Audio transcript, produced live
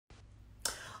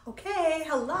Okay,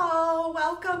 hello,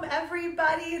 welcome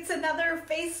everybody. It's another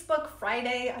Facebook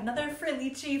Friday, another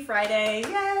Frillici Friday,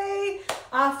 yay!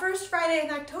 First Friday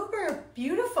in October,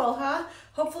 beautiful, huh?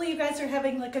 Hopefully you guys are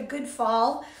having like a good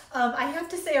fall. I have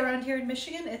to say around here in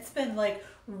Michigan, it's been like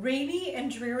rainy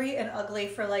and dreary and ugly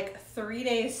for like 3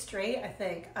 days straight, I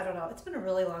think. I don't know, it's been a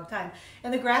really long time.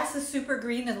 And the grass is super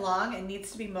green and long and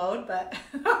needs to be mowed, but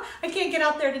I can't get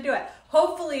out there to do it.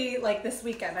 Hopefully like this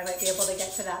weekend I might be able to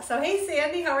get to that. So hey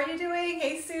Sandy, how are you doing?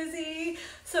 Hey Susie,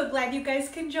 so glad you guys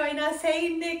can join us. Hey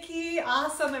Nikki,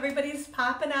 awesome, everybody's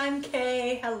popping on.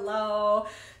 Kay, hello.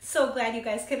 So glad you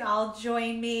guys can all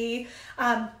join me.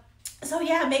 So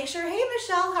yeah, make sure, hey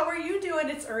Michelle, how are you doing?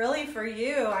 It's early for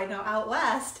you, I know, out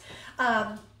west.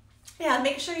 Yeah,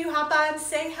 make sure you hop on,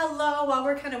 say hello while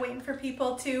we're kind of waiting for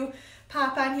people to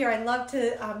pop on here. I love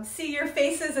to see your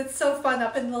faces. It's so fun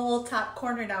up in the little top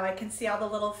corner now. I can see all the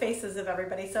little faces of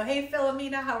everybody. So hey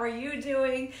Philomena, how are you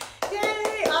doing?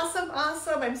 Yay, awesome,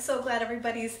 awesome. I'm so glad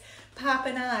everybody's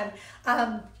popping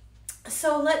on.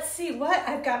 So let's see what,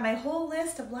 I've got my whole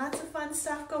list of lots of fun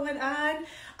stuff going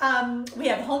on. We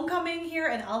had homecoming here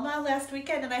in Alma last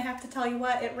weekend, and I have to tell you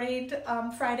what, it rained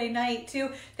Friday night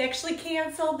too. They actually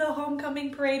canceled the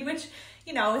homecoming parade, which,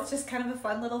 you know, it's just kind of a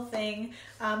fun little thing.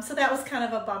 So that was kind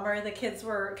of a bummer. The kids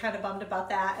were kind of bummed about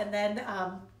that. And then,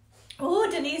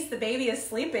 oh, Denise, the baby is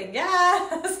sleeping.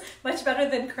 Yes, much better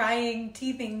than crying,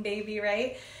 teething baby,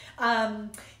 right?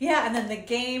 Yeah, and then the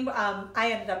game,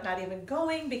 I ended up not even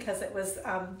going because it was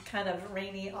kind of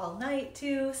rainy all night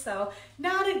too, so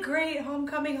not a great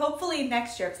homecoming. Hopefully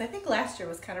next year, because I think last year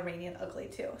was kind of rainy and ugly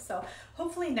too, so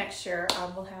hopefully next year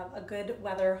we'll have a good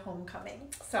weather homecoming.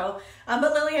 So,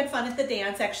 but Lily had fun at the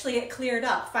dance. Actually, it cleared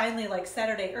up. Finally, like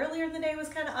Saturday earlier in the day was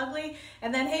kind of ugly,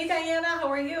 and then, hey Diana, how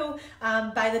are you?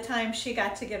 By the time she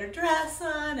got to get her dress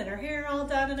on and her hair all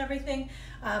done and everything,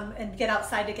 and get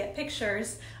outside to get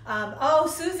pictures. Oh,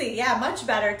 Susie, yeah, much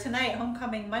better tonight.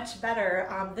 Homecoming, much better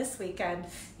this weekend.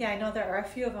 Yeah, I know there are a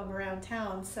few of them around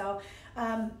town. So,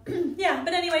 yeah,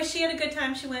 but anyway, she had a good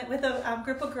time. She went with a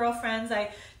group of girlfriends.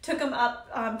 I took them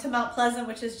up to Mount Pleasant,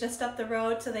 which is just up the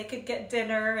road, so they could get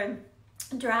dinner, and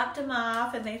dropped them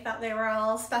off, and they thought they were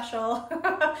all special.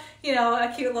 You know,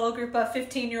 a cute little group of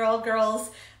 15-year-old girls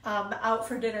out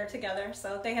for dinner together.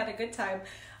 So they had a good time.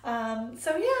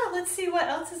 So yeah, let's see what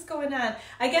else is going on.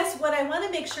 I guess what I want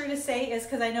to make sure to say is,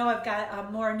 because I know I've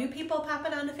got more new people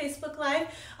popping on to Facebook Live.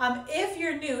 If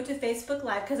you're new to Facebook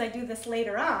Live, because I do this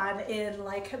later on in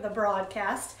like the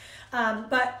broadcast,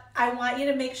 but I want you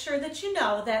to make sure that you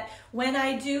know that when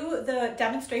I do the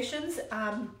demonstrations,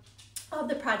 of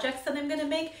the projects that I'm going to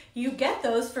make, you get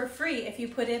those for free if you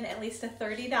put in at least a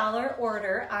 $30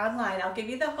 order online. I'll give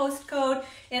you the host code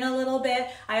in a little bit.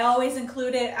 I always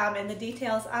include it in the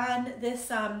details on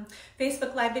this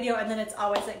Facebook Live video, and then it's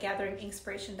always at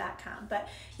gatheringinkspiration.com. But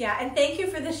yeah, and thank you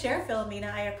for the share,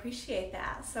 Philomena. I appreciate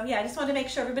that. So yeah, I just want to make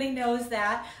sure everybody knows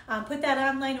that. Put that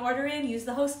online order in, use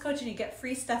the host code, and you get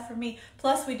free stuff from me.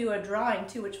 Plus, we do a drawing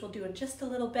too, which we'll do in just a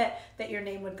little bit, that your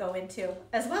name would go into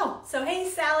as well. So hey,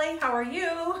 Sally, how are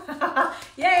you?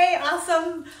 Yay,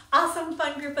 awesome, awesome,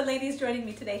 fun group of ladies joining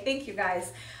me today. Thank you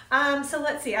guys. So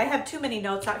let's see, I have too many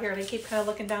notes out here and I keep kind of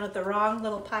looking down at the wrong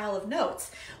little pile of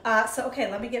notes. So okay,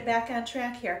 let me get back on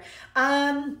track here.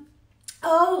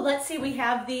 Oh, let's see, we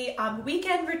have the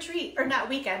weekend retreat, or not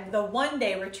weekend, the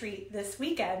one-day retreat this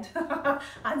weekend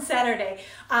on Saturday.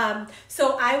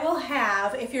 So I will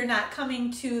have, if you're not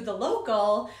coming to the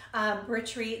local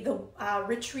retreat, the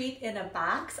retreat in a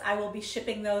box, I will be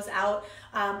shipping those out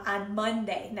on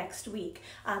Monday next week,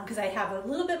 because I have a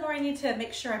little bit more I need to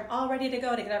make sure I'm all ready to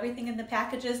go to get everything in the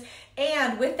packages.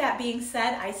 And with that being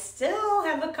said, I still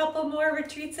have a couple more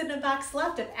retreats in a box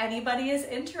left if anybody is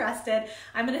interested.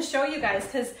 I'm going to show you guys,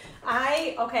 because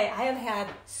I have had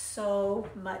so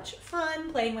much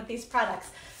fun playing with these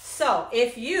products. So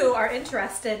if you are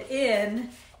interested in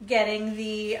getting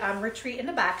the retreat in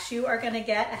a box, you are going to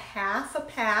get half a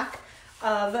pack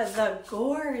of the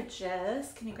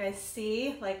gorgeous, can you guys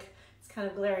see? Like, it's kind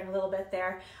of glaring a little bit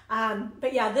there.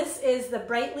 But yeah, this is the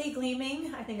Brightly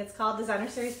Gleaming, I think it's called, Designer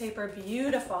Series paper.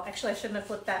 Beautiful. Actually, I shouldn't have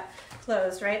flipped that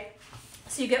closed, right?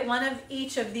 So you get one of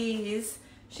each of these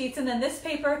sheets, and then this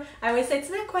paper, I always say it's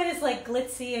not quite as like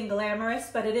glitzy and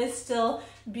glamorous, but it is still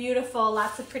beautiful.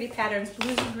 Lots of pretty patterns.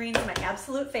 Blues and greens, my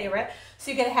absolute favorite.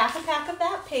 So you get a half a pack of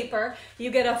that paper.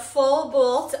 You get a full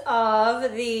bolt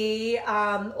of the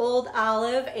Old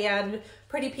Olive and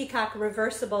Pretty Peacock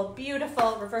reversible,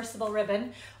 beautiful reversible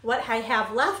ribbon. What I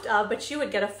have left of, but you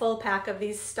would get a full pack of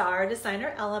these Star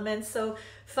Designer Elements. So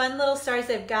fun little stars.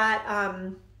 They've got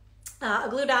a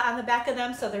glue dot on the back of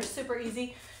them, so they're super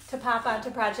easy to pop onto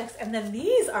projects. And then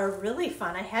these are really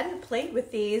fun. I hadn't played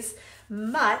with these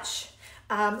much,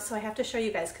 so I have to show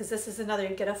you guys because this is another,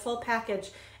 you get a full package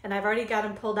and I've already got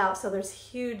them pulled out, so there's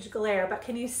huge glare, but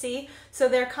can you see? So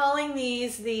they're calling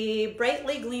these the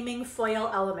brightly gleaming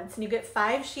foil elements, and you get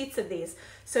 5 sheets of these.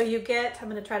 So you get, I'm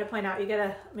gonna try to point out, you get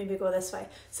a, maybe go this way.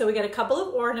 So we get a couple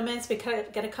of ornaments, we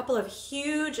get a couple of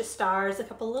huge stars, a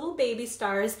couple little baby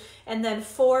stars, and then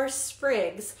 4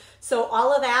 sprigs. So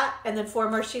all of that, and then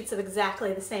 4 more sheets of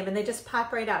exactly the same, and they just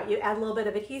pop right out. You add a little bit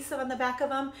of adhesive on the back of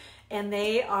them, and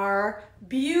they are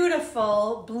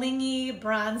beautiful, blingy,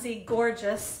 bronzy,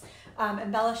 gorgeous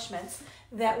embellishments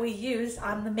that we use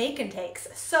on the make and takes.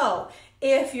 So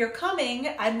if you're coming,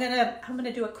 I'm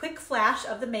gonna do a quick flash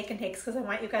of the make and takes because I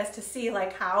want you guys to see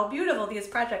like how beautiful these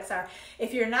projects are.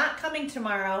 If you're not coming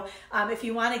tomorrow, if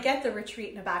you want to get the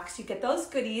retreat in a box, you get those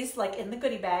goodies like in the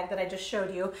goodie bag that I just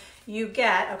showed you. You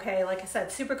get, okay, like I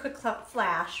said, super quick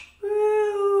flash.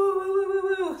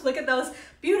 Look at those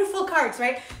beautiful cards,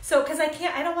 right? So, because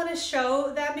I don't want to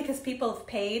show them because people have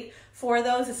paid for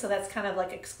those, so that's kind of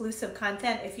like exclusive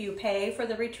content. If you pay for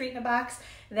the retreat in a box,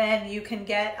 then you can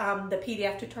get the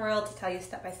PDF tutorial to tell you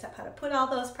step by step how to put all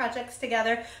those projects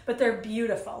together. But they're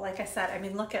beautiful, like I said. I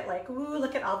mean, look at like, ooh,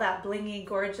 look at all that blingy,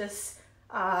 gorgeous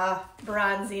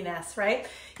bronziness, right?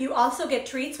 You also get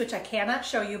treats, which I cannot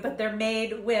show you, but they're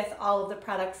made with all of the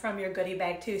product from your goodie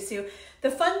bag too. So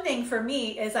the fun thing for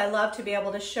me is I love to be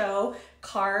able to show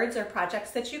cards or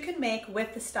projects that you can make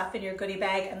with the stuff in your goodie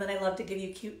bag, and then I love to give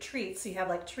you cute treats so you have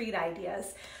like treat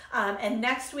ideas. And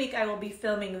next week I will be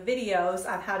filming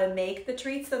videos on how to make the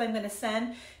treats that I'm going to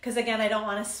send, because again, I don't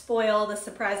want to spoil the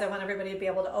surprise. I want everybody to be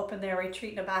able to open their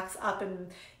retreat in a box up and,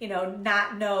 you know,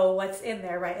 not know what's in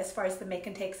there, right, as far as the make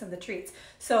and takes and the treats.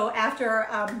 So after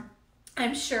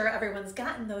I'm sure everyone's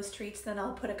gotten those treats, then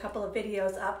I'll put a couple of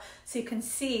videos up so you can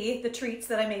see the treats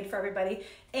that I made for everybody,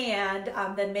 and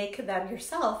then make them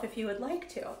yourself if you would like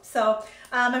to. So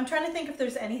I'm trying to think if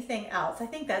there's anything else. I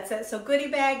think that's it. So goodie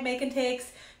bag, make and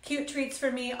takes, cute treats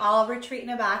for me, all retreat in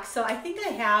a box. So I think I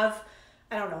have,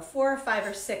 I don't know, 4 or 5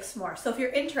 or 6 more. So if you're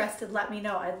interested, let me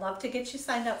know. I'd love to get you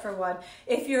signed up for one.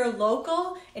 If you're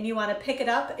local and you want to pick it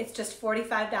up, it's just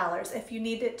 $45. If you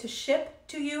need it to ship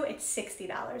to you, it's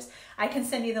 $60. I can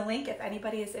send you the link if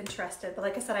anybody is interested. But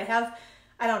like I said, I have,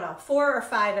 I don't know, 4 or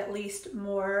 5 at least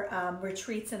more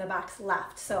retreats in a box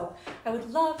left. So I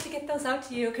would love to get those out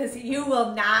to you because you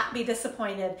will not be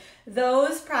disappointed.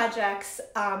 Those projects,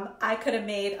 I could have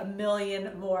made a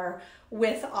million more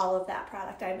with all of that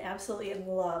product. I'm absolutely in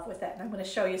love with it. And I'm going to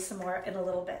show you some more in a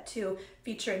little bit too,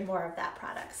 featuring more of that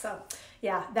product. So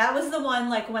yeah, that was the one,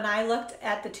 like when I looked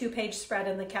at the 2-page spread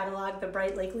in the catalog, the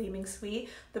brightly gleaming suite,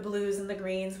 the blues and the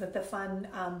greens with the fun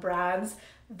bronze,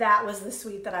 that was the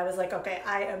suite that I was like, okay,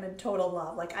 I am in total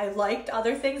love. Like I liked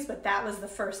other things, but that was the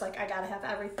first, like I gotta have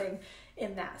everything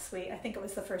in that suite. I think it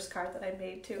was the first card that I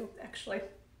made too, actually.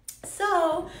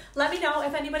 So let me know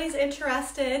if anybody's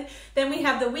interested. Then we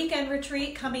have the weekend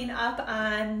retreat coming up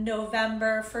on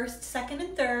November 1st, 2nd,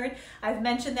 and 3rd. I've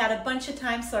mentioned that a bunch of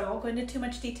times, so I won't go into too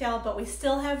much detail, but we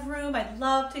still have room. I'd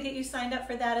love to get you signed up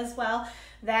for that as well.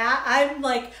 That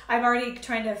I'm already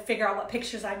trying to figure out what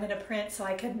pictures I'm going to print so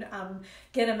I can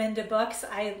get them into books.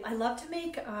 I love to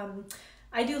make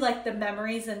I do like the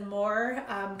memories and more,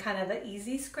 kind of the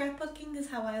easy scrapbooking is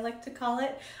how I like to call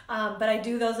it. But I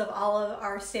do those of all of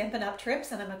our Stampin' Up!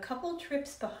 Trips, and I'm a couple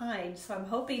trips behind. So I'm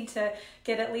hoping to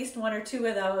get at least 1 or 2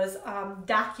 of those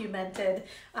documented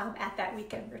at that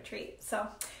weekend retreat. So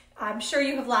I'm sure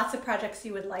you have lots of projects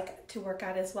you would like to work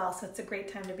on as well. So it's a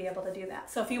great time to be able to do that.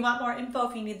 So if you want more info,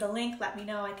 if you need the link, let me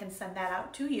know. I can send that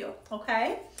out to you.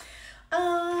 Okay.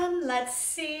 Let's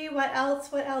see what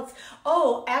else.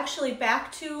 Oh, actually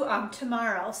back to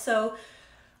tomorrow. So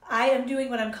I am doing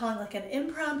what I'm calling like an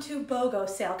impromptu BOGO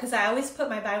sale, because I always put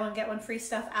my buy one get one free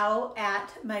stuff out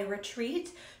at my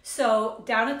retreat. So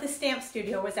down at the Stamp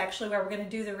Studio was actually where we're going to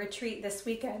do the retreat this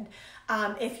weekend.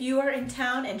 If you are in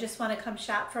town and just want to come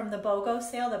shop from the BOGO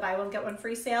sale, the buy one get one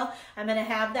free sale, I'm going to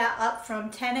have that up from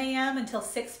 10 a.m. until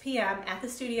 6 p.m. at the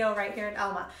studio right here in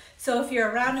Elma. So if you're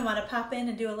around and want to pop in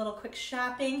and do a little quick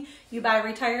shopping, you buy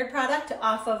retired product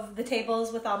off of the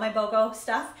tables with all my BOGO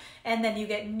stuff, and then you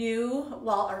get new,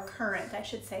 well, or current, I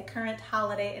should say, current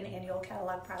holiday and annual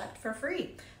catalog product for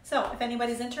free. So if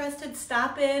anybody's interested,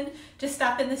 stop in. Just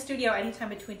stop in the studio anytime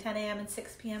between 10 a.m. and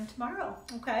 6 p.m. tomorrow,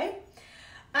 okay?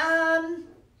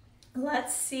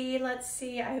 Let's see.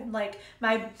 I'm like,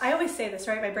 I always say this,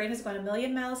 right? My brain is going a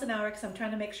million miles an hour because I'm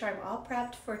trying to make sure I'm all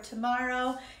prepped for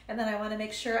tomorrow. And then I want to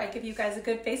make sure I give you guys a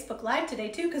good Facebook Live today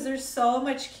too, because there's so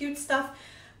much cute stuff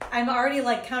I'm already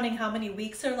like counting how many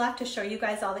weeks are left to show you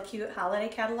guys all the cute holiday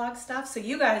catalog stuff. So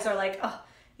you guys are like, oh,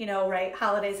 you know, right,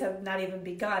 holidays have not even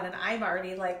begun, and I'm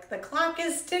already like, the clock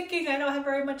is ticking. I don't have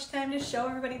very much time to show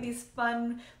everybody these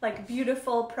fun, like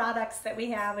beautiful products that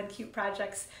we have and cute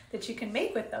projects that you can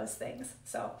make with those things.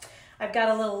 So I've got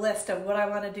a little list of what I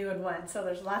want to do and when. So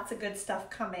there's lots of good stuff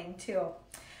coming too.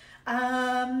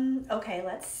 Okay,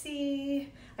 let's see.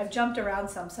 I've jumped around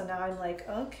some, so now I'm like,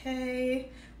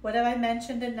 okay, what have I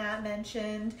mentioned and not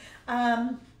mentioned?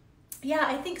 Yeah,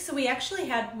 I think so. We actually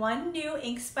had one new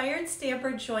Inkspired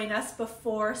stamper join us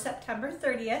before September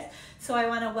 30th. So I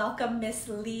want to welcome Miss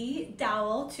Lee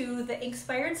Dowell to the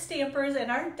Inkspired stampers in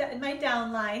my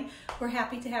downline. We're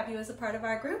happy to have you as a part of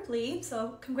our group, Lee.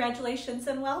 So congratulations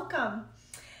and welcome.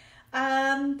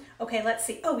 Okay, let's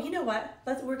see. Oh, you know what?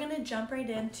 We're going to jump right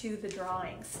into the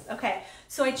drawings. Okay,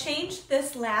 so I changed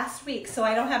this last week, so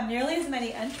I don't have nearly as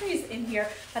many entries in here,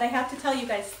 but I have to tell you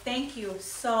guys, thank you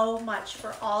so much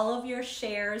for all of your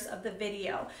shares of the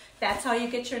video. That's how you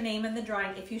get your name in the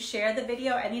drawing. If you share the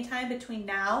video anytime between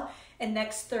now and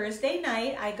next Thursday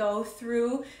night, I go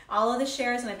through all of the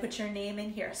shares and I put your name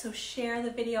in here. So share the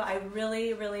video. I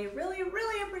really, really, really,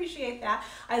 really appreciate that.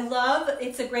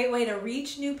 It's a great way to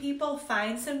reach new people,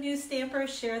 find some new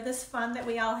stampers, share this fun that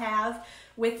we all have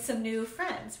with some new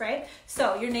friends, right?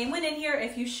 So your name went in here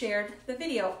if you shared the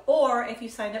video, or if you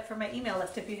signed up for my email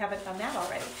list, if you haven't done that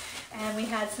already. And we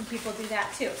had some people do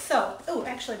that too. So, oh,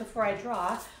 actually before I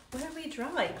draw, what are we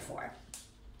drawing for?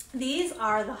 These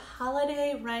are the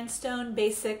Holiday Rhinestone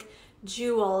Basic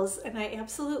Jewels, and I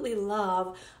absolutely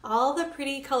love all the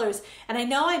pretty colors. And I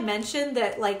know I mentioned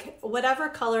that, like, whatever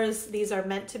colors these are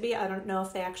meant to be, I don't know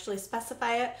if they actually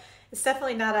specify it. It's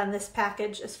definitely not on this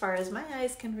package as far as my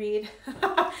eyes can read.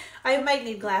 I might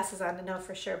need glasses on to know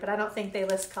for sure, but I don't think they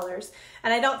list colors.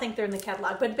 And I don't think they're in the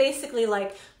catalog, but basically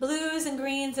like blues and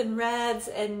greens and reds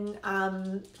and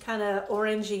kind of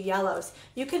orangey yellows.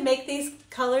 You can make these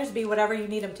colors be whatever you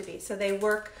need them to be. So they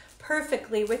work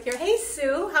perfectly with your, hey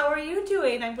Sue, how are you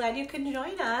doing? I'm glad you can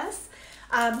join us.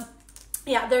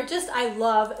 Yeah, they're just, I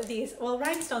love these. Well,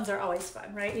 rhinestones are always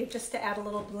fun, right? You just to add a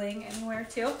little bling anywhere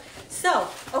too. So,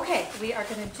 okay, we are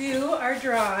gonna do our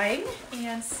drawing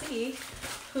and see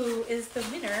who is the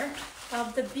winner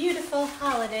of the beautiful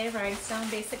Holiday Rhinestone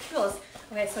Basic Jewels.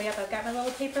 Okay, so yep, I've got my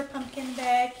little paper pumpkin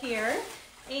bag here.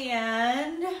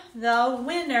 And the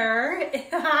winner,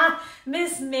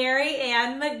 Miss Mary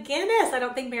Ann McGinnis. I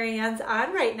don't think Mary Ann's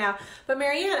on right now, but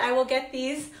Mary Ann, I will get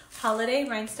these Holiday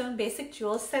Rhinestone Basic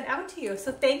Jewels sent out to you.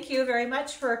 So thank you very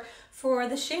much for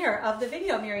the share of the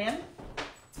video, Mary Ann.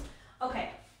 Okay,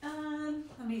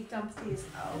 let me dump these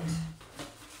out.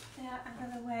 That out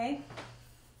of the way.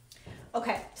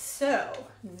 Okay, so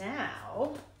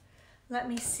now, let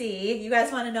me see. You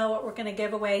guys want to know what we're going to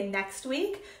give away next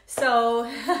week? So,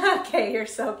 okay, you're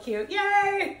so cute.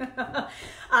 Yay!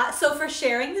 So for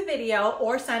sharing the video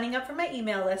or signing up for my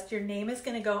email list, your name is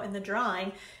going to go in the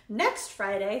drawing next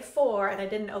Friday for, and I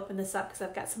didn't open this up because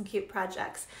I've got some cute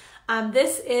projects.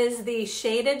 This is the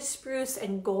shaded spruce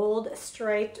and gold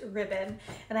striped ribbon.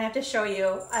 And I have to show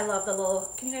you, I love the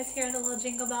little, can you guys hear the little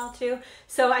jingle bell too?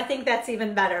 So I think that's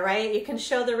even better, right? You can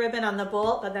show the ribbon on the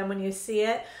bolt, but then when you see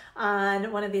it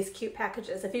on one of these cute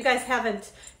packages. If you guys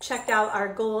haven't checked out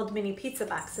our gold mini pizza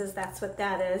boxes, that's what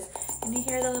that is. And you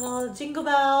hear the little jingle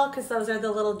bell, because those are the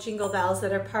little jingle bells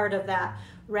that are part of that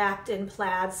wrapped in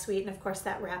plaid suite, and of course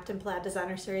that wrapped in plaid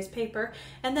designer series paper,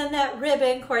 and then that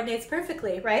ribbon coordinates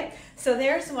perfectly, right? So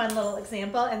there's one little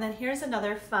example, and then here's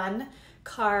another fun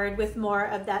card with more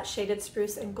of that shaded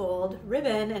spruce and gold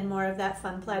ribbon and more of that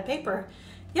fun plaid paper.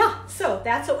 Yeah, so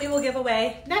that's what we will give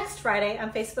away next Friday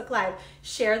on Facebook Live.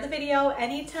 Share the video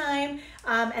anytime,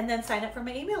 and then sign up for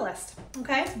my email list.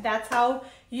 Okay, that's how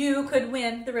you could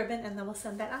win the ribbon, and then we'll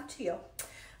send that out to you.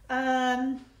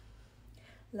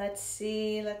 Let's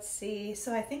see.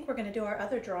 So I think we're gonna do our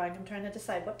other drawing. I'm trying to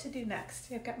decide what to do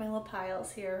next. I've got my little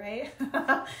piles here, right?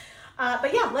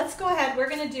 But yeah, let's go ahead. We're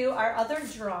gonna do our other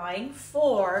drawing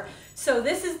so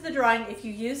this is the drawing. If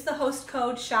you use the host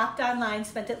code shopped online,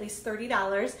 spent at least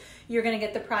 $30, you're gonna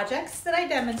get the projects that I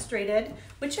demonstrated,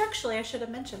 which actually I should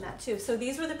have mentioned that too. So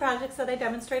these were the projects that I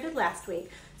demonstrated last week.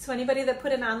 So anybody that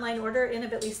put an online order in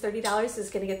of at least $30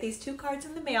 is gonna get these 2 cards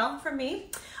in the mail from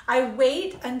me. I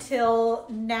wait until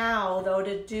now though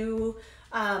to do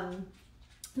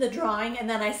the drawing, and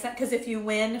then I sent, because if you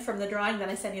win from the drawing, then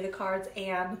I send you the cards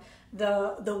and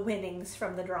the winnings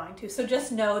from the drawing too. So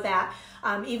just know that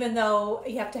even though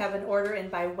you have to have an order in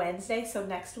by Wednesday, so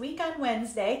next week on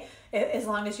Wednesday, as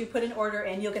long as you put an order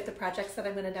in, you'll get the projects that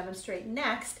I'm going to demonstrate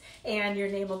next, and your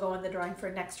name will go in the drawing for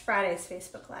next Friday's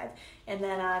Facebook Live. And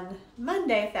then on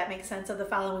Monday, if that makes sense, of the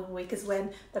following week is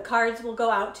when the cards will go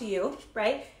out to you,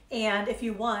 right? And if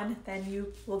you won, then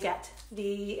you will get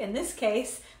in this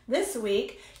case, this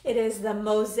week, it is the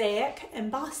MOSAIC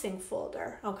embossing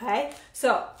folder, okay?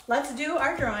 So let's do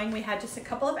our drawing. We had just a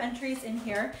couple of entries in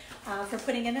here for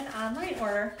putting in an online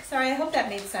order. Sorry, I hope that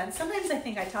made sense. Sometimes I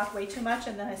think I talk way too much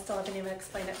and then I still haven't even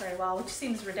explained it very well, which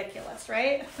seems ridiculous,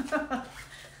 right?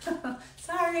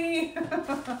 Sorry.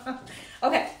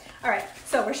 Okay, all right,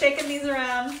 so we're shaking these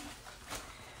around.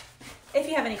 If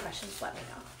you have any questions, let me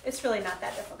know. It's really not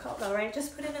that difficult though, right?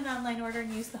 Just put in an online order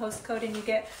and use the host code and you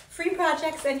get free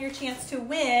projects and your chance to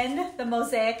win the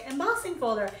MOSAIC embossing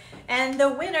folder. And the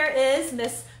winner is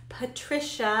Miss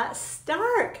Patricia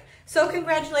Stark. So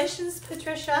congratulations,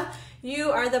 Patricia.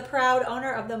 You are the proud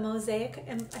owner of the MOSAIC,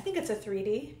 and I think it's a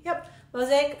 3D. Yep,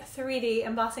 MOSAIC 3D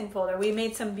embossing folder. We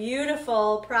made some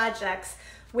beautiful projects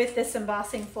with this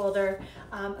embossing folder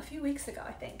a few weeks ago,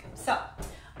 I think. So,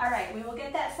 all right, we will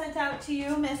get that sent out to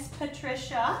you, Miss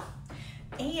Patricia.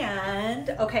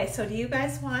 And, okay, so do you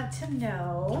guys want to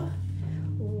know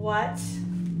what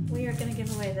we are gonna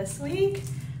give away this week?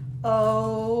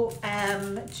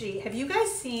 OMG, have you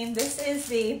guys seen, this is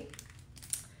the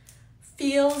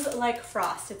Feels Like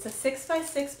Frost. It's a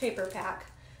 6x6 paper pack.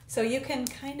 So you can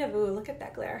kind of, ooh, look at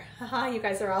that glare. Haha, you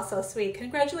guys are all so sweet.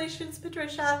 Congratulations,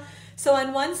 Patricia. So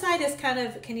on one side is kind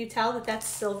of, can you tell that that's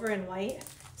silver and white?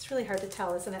 It's really hard to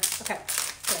tell, isn't it? Okay,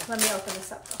 here, let me open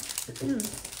this up though.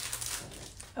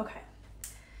 Okay,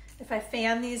 if I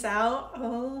fan these out,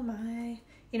 oh my.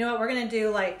 You know what, we're gonna do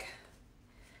like,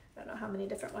 I don't know how many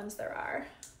different ones there are.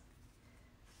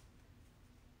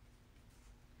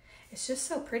 It's just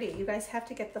so pretty. You guys have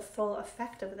to get the full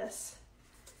effect of this,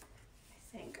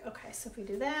 I think. Okay, so if we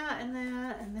do that and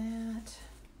that and that.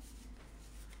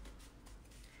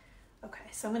 Okay,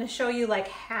 so I'm gonna show you like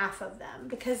half of them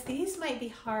because these might be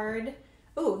hard.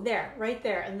 Oh, there, right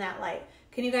there in that light.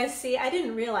 Can you guys see? I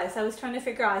didn't realize, I was trying to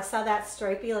figure out, I saw that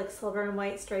stripey, like silver and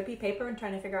white stripey paper and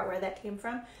trying to figure out where that came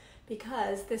from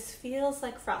because this feels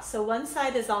like frost. So one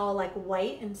side is all like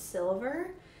white and silver.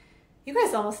 You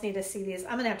guys almost need to see these.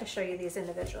 I'm gonna have to show you these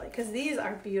individually because these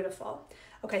are beautiful.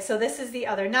 Okay, so this is the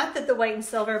other, not that the white and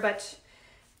silver, but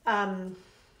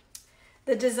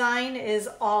the design is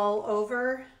all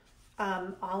over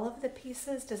all of the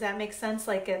pieces. Does that make sense?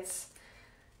 Like it's,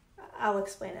 I'll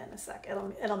explain it in a sec.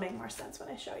 It'll make more sense when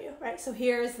I show you, right? So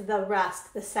here's the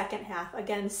rest, the second half.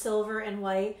 Again, silver and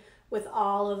white with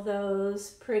all of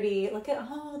those pretty, look at,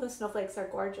 oh, those snowflakes are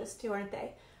gorgeous too, aren't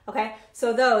they? Okay,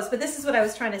 so those, but this is what I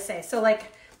was trying to say. So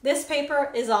like this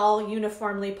paper is all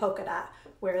uniformly polka dot,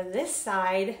 where this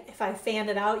side, if I fan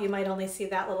it out, you might only see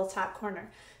that little top corner.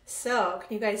 So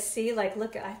can you guys see, like,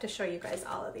 look at, I have to show you guys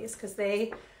all of these because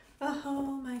they,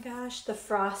 oh my gosh, the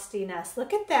frostiness.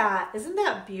 Look at that. Isn't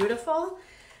that beautiful?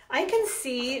 I can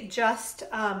see just,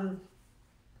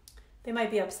 they might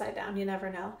be upside down, you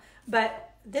never know.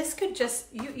 But this could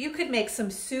just, you could make some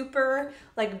super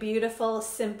like beautiful,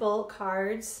 simple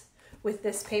cards with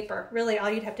this paper. Really,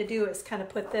 all you'd have to do is kind of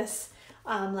put this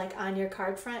like on your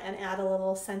card front and add a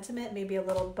little sentiment, maybe a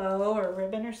little bow or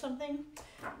ribbon or something.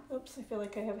 Oops, I feel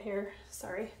like I have hair,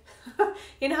 sorry.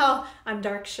 You know how on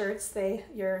dark shirts,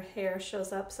 your hair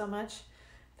shows up so much?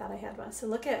 Thought I had one. So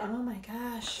look at, oh my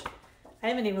gosh. I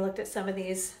haven't even looked at some of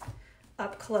these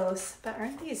up close, but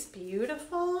aren't these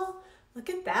beautiful? Look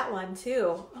at that one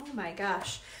too. Oh my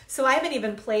gosh. So I haven't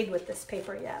even played with this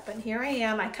paper yet, but here I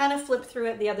am. I kind of flipped through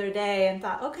it the other day and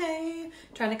thought, okay,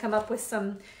 trying to come up with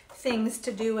some things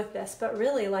to do with this, but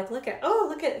really like, look at, oh,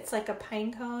 look at, it's like a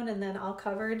pine cone and then all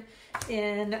covered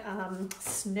in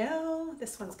snow.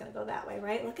 This one's gonna go that way,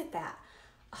 right? Look at that.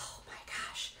 Oh my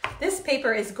gosh. This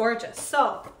paper is gorgeous.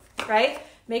 So, right?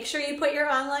 Make sure you put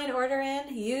your online order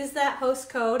in, use that host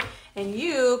code, and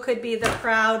you could be the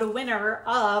proud winner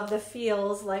of the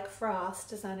Feels Like Frost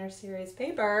Designer Series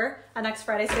paper on next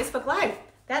Friday's Facebook Live.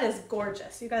 That is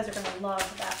gorgeous. You guys are gonna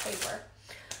love that paper.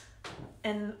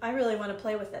 And I really want to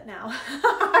play with it now.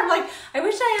 I'm like, I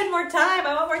wish I had more time.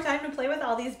 I want more time to play with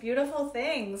all these beautiful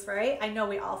things, right? I know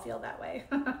we all feel that way.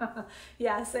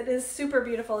 Yes, it is super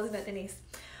beautiful, isn't it, Denise?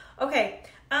 Okay,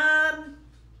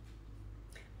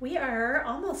 we are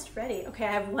almost ready. Okay,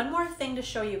 I have one more thing to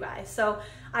show you guys. So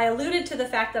I alluded to the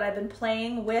fact that I've been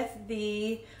playing with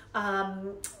the,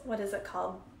 what is it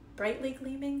called? brightly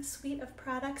gleaming suite of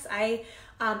products. I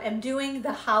am doing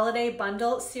the holiday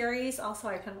bundle series. Also,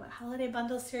 I kind of went holiday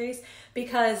bundle series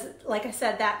because, like I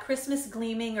said, that Christmas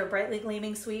gleaming or brightly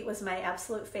gleaming suite was my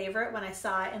absolute favorite when I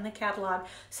saw it in the catalog.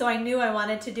 So I knew I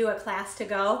wanted to do a class to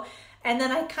go. And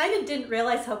then I kind of didn't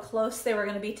realize how close they were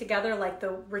going to be together, like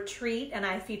the retreat, and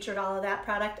I featured all of that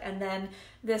product, and then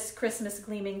this Christmas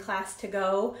gleaming class to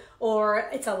go, or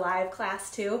it's a live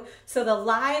class too. So the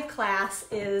live class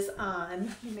is on,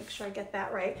 let me make sure I get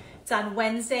that right. It's on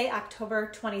Wednesday,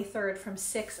 October 23rd from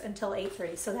 6 until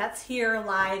 8:30. So that's here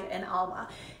live in Alma.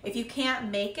 If you can't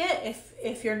make it,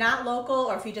 if you're not local,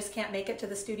 or if you just can't make it to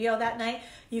the studio that night,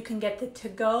 you can get the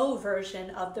to-go version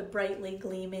of the brightly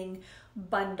gleaming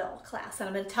bundle class. And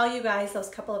I'm going to tell you guys those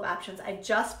couple of options. I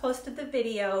just posted the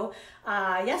video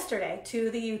yesterday to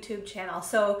the YouTube channel.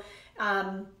 So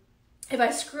if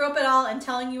I screw up at all in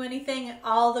telling you anything,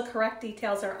 all the correct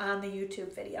details are on the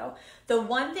YouTube video. The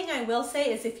one thing I will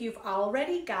say is if you've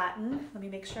already gotten, let me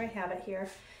make sure I have it here.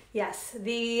 Yes,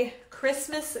 the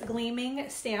Christmas gleaming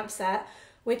stamp set,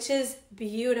 which is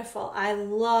beautiful. I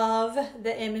love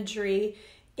the imagery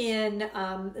in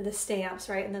the stamps,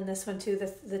 right? And then this one too,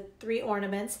 the 3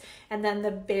 ornaments, and then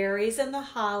the berries and the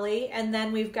holly. And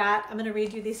then we've got, I'm going to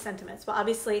read you these sentiments. Well,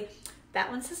 obviously that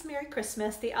one says Merry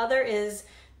Christmas. The other is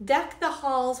deck the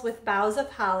halls with boughs of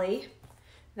holly.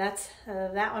 That's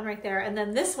that one right there. And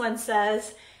then this one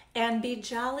says, and be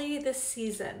jolly this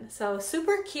season. So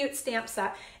super cute stamp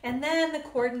set. And then the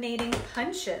coordinating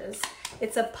punches.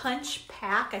 It's a punch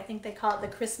pack. I think they call it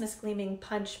the Christmas Gleaming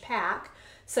Punch Pack.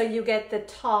 So you get the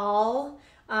tall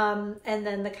and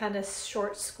then the kind of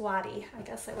short squatty, I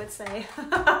guess I would say,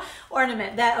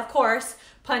 ornament that, of course,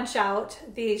 punch out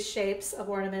these shapes of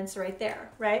ornaments right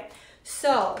there, right?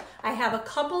 So I have a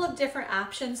couple of different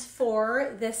options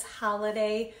for this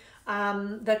holiday,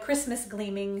 the Christmas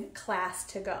gleaming class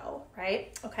to go,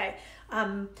 right? Okay,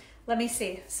 let me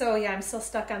see. So yeah, I'm still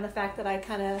stuck on the fact that I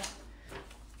kind of,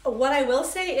 what I will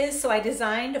say is, so I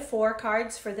designed 4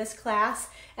 cards for this class,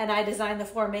 and I designed the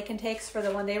 4 make and takes for the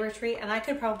one-day retreat, and I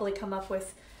could probably come up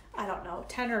with, I don't know,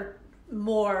 10 or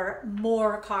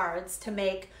more cards to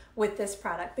make with this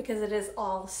product because it is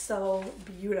all so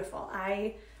beautiful.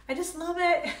 I just love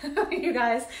it, you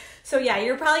guys. So yeah,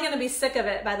 you're probably going to be sick of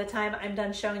it by the time I'm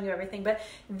done showing you everything, but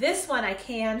this one I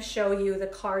can show you the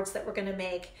cards that we're going to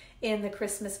make in the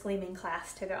Christmas gleaming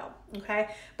class to go, okay?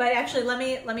 But actually, let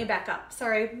me back up.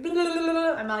 Sorry,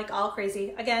 I'm like all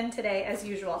crazy again today as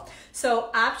usual. So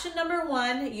option number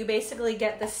 1, you basically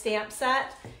get the stamp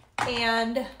set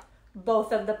and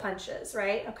both of the punches,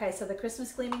 right? Okay, so the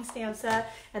Christmas gleaming stamp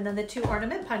set and then the 2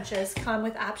 ornament punches come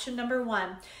with option number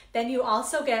 1. Then you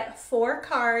also get 4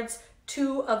 cards,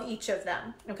 2 of each of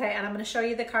them, okay? And I'm going to show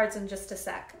you the cards in just a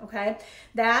sec, okay?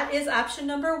 That is option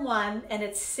number 1, and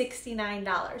it's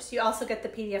 $69. You also get the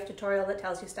PDF tutorial that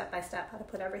tells you step by step how to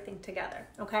put everything together,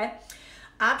 okay?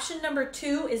 Option number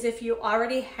 2 is if you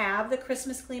already have the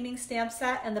Christmas gleaming stamp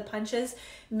set and the punches,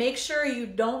 make sure you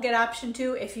don't get option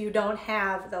 2 if you don't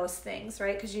have those things,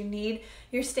 right? Because you need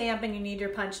your stamp and you need your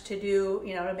punch to do,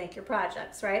 you know, to make your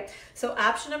projects, right? So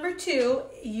option number 2,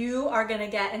 you are going to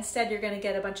get, instead you're going to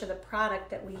get a bunch of the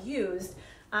product that we used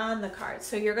on the card.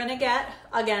 So you're going to get,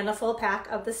 again, a full pack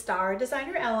of the Star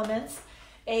Designer Elements,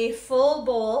 a full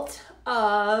bolt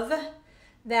of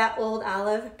that Old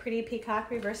Olive Pretty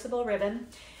Peacock reversible ribbon.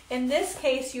 In this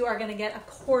case, you are going to get a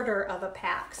quarter of a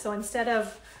pack. So instead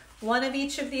of 1 of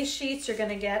each of these sheets, you're going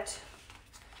to get,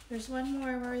 there's one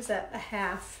more, where is it? A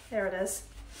half, there it is.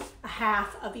 A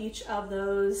half of each of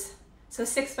those, so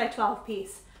 6 by 12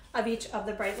 piece of each of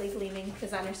the Brightly Gleaming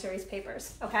Designer Series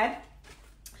papers, okay?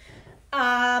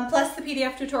 Plus the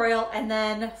PDF tutorial, and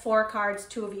then 4 cards,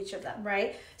 2 of each of them,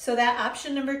 right? So that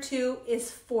option number 2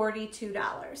 is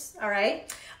 $42, all right?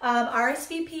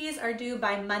 RSVPs are due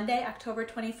by Monday, October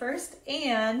 21st,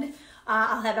 and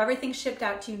I'll have everything shipped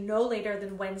out to you no later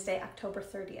than Wednesday, October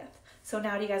 30th. So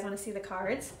now do you guys want to see the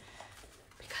cards?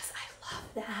 Because I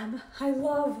love them. I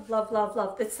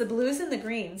love. It's the blues and the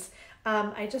greens.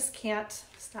 I just can't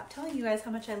stop telling you guys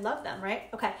how much I love them, right?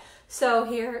 Okay, so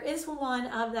here is one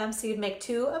of them. So you'd make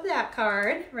 2 of that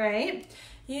card, right?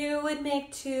 You would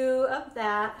make 2 of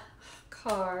that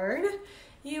card.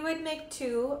 You would make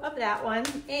 2 of that one,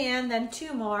 and then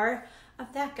 2 more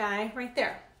of that guy right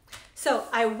there. So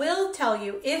I will tell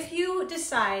you, if you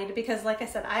decide, because like I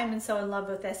said, I'm so in love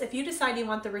with this, if you decide you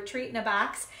want the retreat in a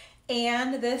box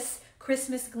and this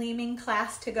Christmas gleaming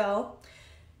class to go,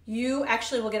 you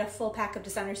actually will get a full pack of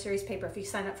Designer Series paper if you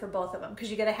sign up for both of them,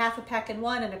 because you get a half a pack in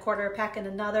one and a quarter a pack in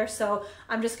another. So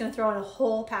I'm just going to throw in a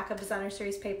whole pack of Designer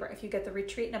Series paper if you get the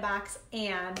retreat in a box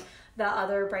and the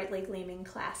other Brightly Gleaming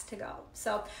class to go.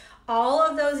 So all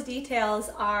of those details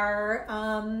are,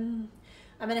 I'm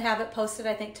going to have it posted,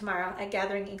 I think, tomorrow at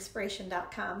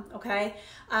gatheringinspiration.com, okay?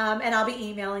 And I'll be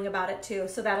emailing about it too,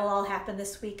 so that'll all happen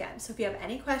this weekend. So if you have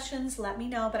any questions, let me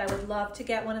know, but I would love to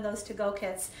get one of those to-go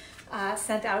kits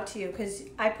sent out to you, because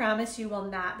I promise you will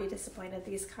not be disappointed.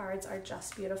 These cards are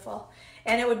just beautiful.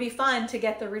 And it would be fun to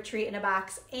get the retreat in a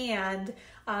box and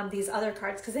these other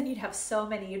cards, because then you'd have so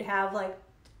many. You'd have like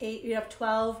 8, you'd have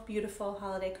 12 beautiful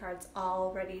holiday cards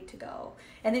all ready to go.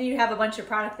 And then you'd have a bunch of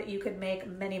product that you could make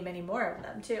many, many more of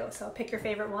them too. So pick your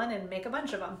favorite one and make a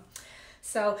bunch of them.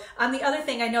 So the other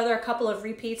thing, I know there are a couple of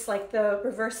repeats, like the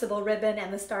reversible ribbon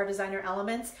and the Star Designer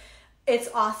Elements. It's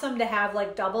awesome to have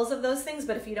like doubles of those things,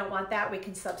 but if you don't want that, we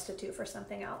can substitute for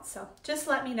something else. So just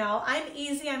let me know. I'm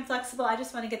easy, I'm flexible. I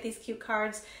just want to get these cute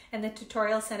cards and the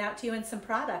tutorial sent out to you and some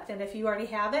product. And if you already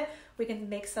have it, we can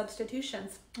make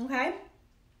substitutions, okay?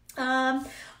 All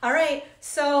right,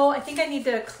 so I think I need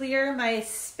to clear my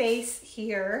space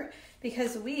here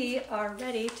because we are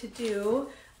ready to do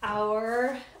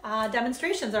our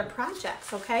demonstrations, our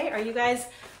projects, okay? Are you guys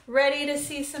ready to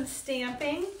see some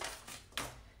stamping?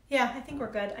 Yeah, I think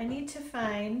we're good. I need to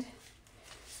find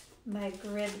my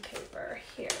grid paper.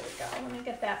 Here we go. Let me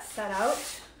get that set out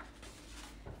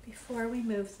before we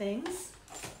move things.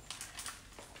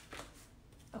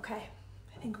 Okay,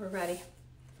 I think we're ready.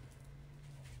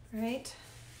 All right.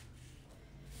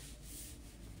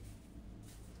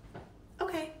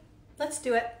 Okay, let's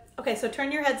do it. Okay, so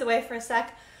turn your heads away for a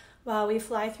sec while we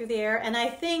fly through the air. And I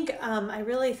think, I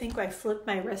really think I flipped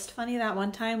my wrist funny that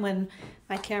one time when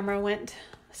my camera went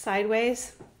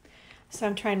sideways. So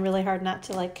I'm trying really hard not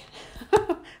to like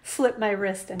flip my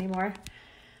wrist anymore.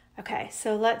 Okay,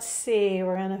 so let's see.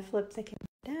 We're gonna flip the camera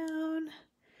down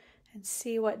and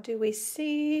see what do we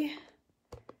see.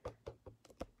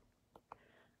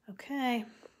 Okay,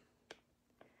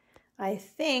 I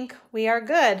think we are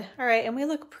good. All right, and we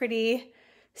look pretty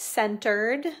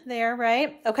centered there,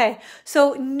 right? Okay,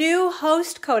 so new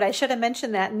host code, I should have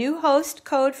mentioned that. New host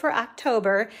code for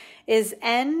October is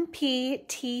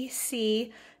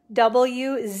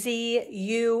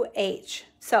NPTCWZUH.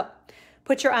 So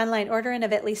put your online order in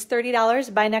of at least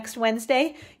 $30 by next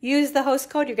Wednesday. Use the host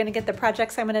code. You're going to get the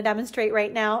projects I'm going to demonstrate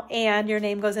right now, and your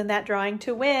name goes in that drawing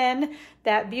to win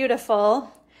that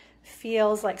beautiful,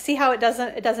 feels like, see how it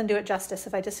doesn't do it justice.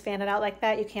 If I just fan it out like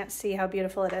that, you can't see how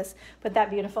beautiful it is, but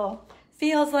that beautiful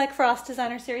feels like Frost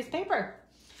Designer Series paper.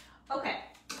 Okay,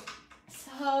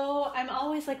 so I'm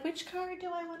always like, which card do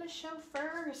I want to show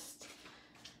first?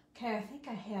 Okay, I think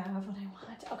I have what I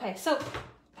want. Okay, so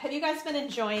have you guys been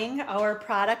enjoying our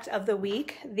product of the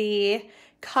week, the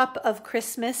Cup of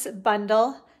Christmas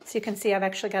bundle? So you can see I've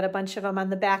actually got a bunch of them on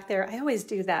the back there. I always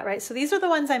do that, right? So these are the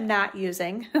ones I'm not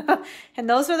using. And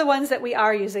those are the ones that we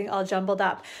are using all jumbled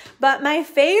up. But my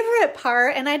favorite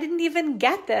part, and I didn't even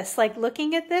get this, like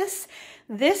looking at this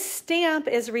stamp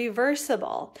is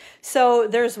reversible. So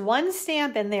there's one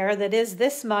stamp in there that is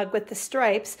this mug with the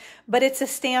stripes, but it's a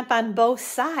stamp on both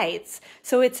sides.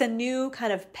 So it's a new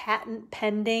kind of patent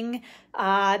pending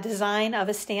design of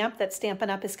a stamp that Stampin'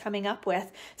 Up! Is coming up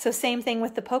with. So same thing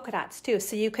with the polka dots too.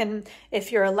 So you can,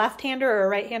 if you're a left-hander or a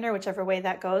right-hander, whichever way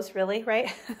that goes really,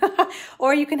 right?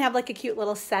 Or you can have like a cute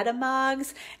little set of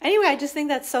mugs. Anyway, I just think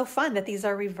that's so fun that these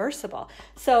are reversible.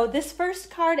 So this first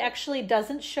card actually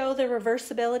doesn't show the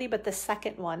reversibility, but the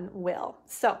second one will.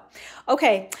 So,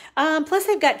 okay. Plus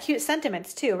I've got cute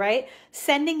sentiments too, right?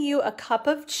 Sending you a cup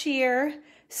of cheer,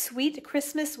 sweet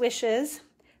Christmas wishes,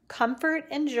 comfort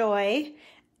and joy,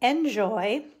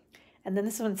 enjoy, and then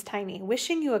this one's tiny,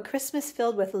 wishing you a Christmas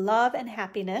filled with love and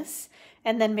happiness,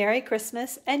 and then Merry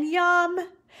Christmas and yum,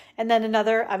 and then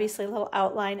another obviously little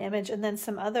outline image, and then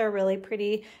some other really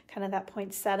pretty kind of that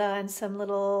poinsettia and some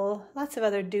little, lots of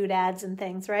other doodads and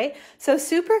things, right? So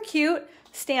super cute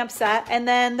stamp set, and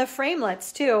then the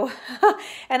framelets too.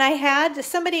 And I had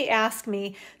somebody ask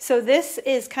me, so this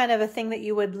is kind of a thing that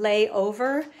you would lay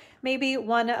over maybe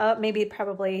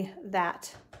probably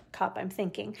that cup, I'm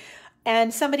thinking.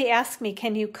 And somebody asked me,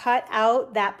 can you cut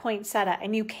out that poinsettia?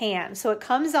 And you can. So it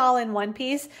comes all in one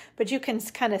piece, but you can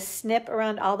kind of snip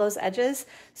around all those edges.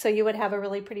 So you would have a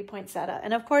really pretty poinsettia.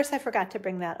 And of course, I forgot to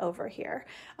bring that over here.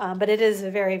 But it is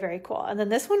very, very cool. And then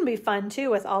this one would be fun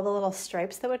too with all the little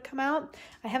stripes that would come out.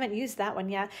 I haven't used that one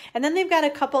yet. And then they've got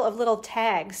a couple of little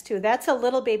tags too. That's a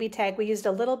little baby tag. We used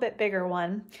a little bit bigger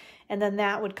one. And then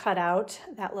that would cut out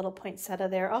that little poinsettia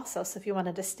there also. So if you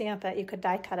wanted to stamp it, you could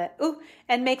die cut it. Ooh,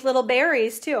 and make little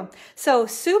berries too. So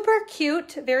super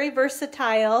cute, very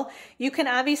versatile. You can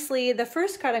obviously, the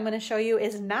first card I'm going to show you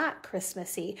is not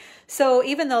Christmassy. So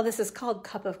even though this is called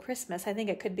Cup of Christmas, I think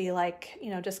it could be like, you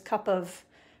know, just cup of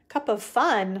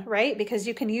fun, right? Because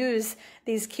you can use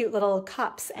these cute little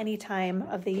cups any time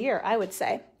of the year, I would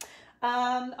say.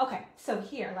 Okay, so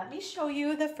here, let me show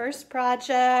you the first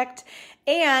project.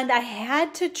 And I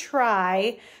had to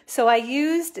try, so I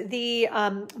used the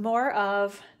more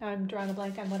of, now I'm drawing a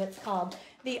blank on what it's called,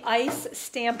 the ice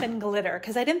stamp and glitter,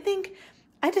 because I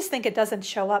just think it doesn't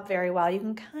show up very well. You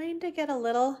can kind of get a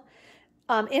little,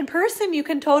 in person you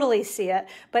can totally see it,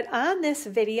 but on this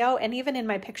video and even in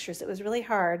my pictures, it was really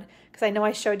hard, because I know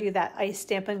I showed you that ice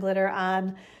stamp and glitter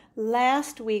on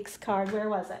last week's card. Where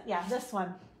was it? Yeah, this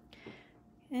one.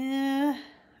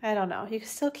 I don't know. You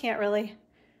still can't really,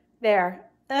 there,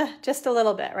 just a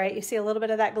little bit, right? You see a little bit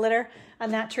of that glitter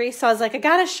on that tree. So I was like, I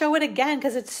gotta show it again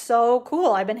because it's so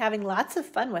cool. I've been having lots of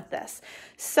fun with this.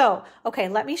 So, okay,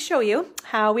 let me show you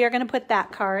how we are gonna put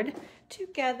that card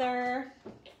together.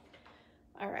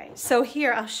 All right, so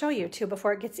here, I'll show you too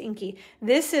before it gets inky.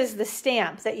 This is the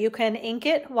stamp that you can ink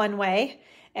it one way,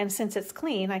 and since it's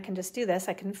clean, I can just do this.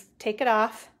 I can take it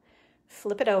off,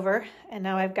 flip it over, and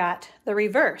now I've got the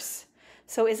reverse.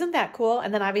 So isn't that cool?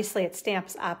 And then obviously it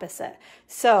stamps opposite.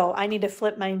 So I need to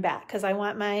flip mine back because I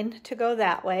want mine to go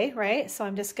that way, right? So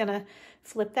I'm just gonna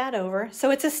flip that over. So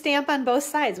it's a stamp on both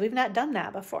sides. We've not done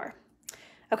that before.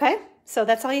 Okay, so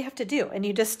that's all you have to do. And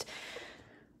you just,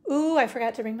 ooh, I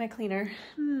forgot to bring my cleaner.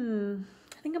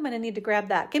 I think I'm gonna need to grab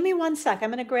that. Give me 1 sec. I'm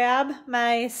gonna grab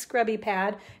my scrubby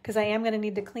pad because I am gonna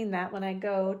need to clean that when I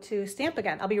go to stamp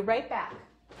again. I'll be right back.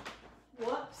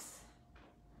 Whoops.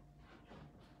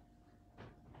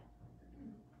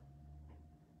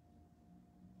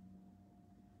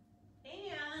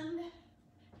 And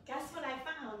guess what I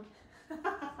found?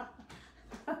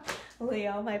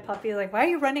 Leo, my puppy, is like, why are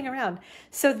you running around?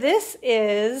 So this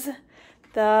is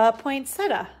the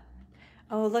poinsettia.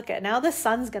 Oh, look at, now the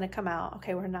sun's gonna come out.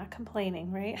 Okay, we're not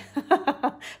complaining, right?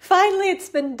 Finally, it's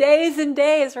been days and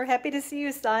days. We're happy to see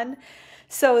you, sun.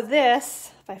 So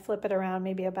this, if I flip it around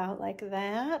maybe about like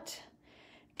that,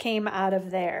 came out of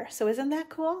there. So isn't that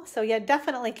cool? So yeah,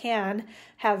 definitely can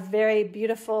have very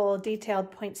beautiful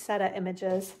detailed poinsettia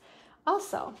images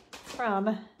also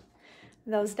from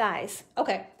those dies.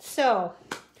 Okay, so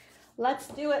let's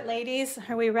do it, ladies.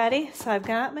 Are we ready? So I've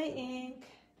got my ink.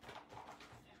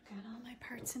 I've got all my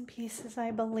parts and pieces,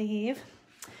 I believe.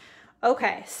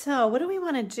 Okay, so what do we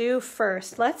want to do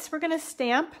first? We're gonna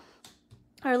stamp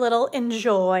our little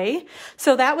enjoy.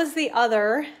 So that was the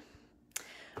other.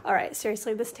 All right,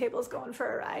 seriously, this table's going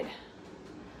for a ride.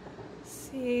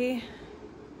 See,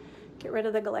 get rid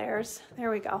of the glares. There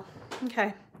we go.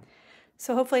 Okay,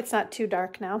 so hopefully it's not too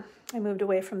dark now. I moved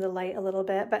away from the light a little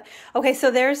bit, but okay, so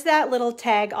there's that little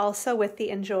tag also with the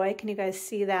enjoy. Can you guys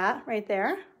see that right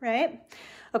there, right?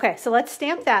 Okay, so let's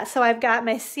stamp that. So I've got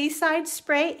my Seaside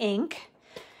Spray ink.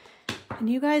 And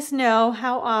you guys know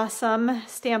how awesome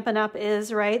Stampin' Up!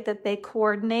 Is, right? That they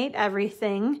coordinate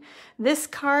everything. This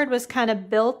card was kind of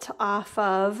built off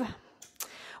of,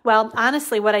 well,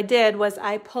 honestly, what I did was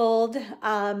I pulled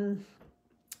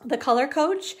the color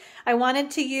coach. I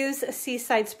wanted to use a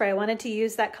Seaside Spray. I wanted to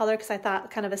use that color because I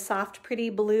thought kind of a soft, pretty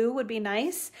blue would be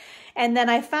nice. And then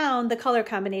I found the color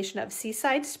combination of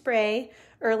Seaside Spray,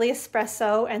 Early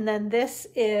Espresso, and then this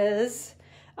is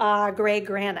gray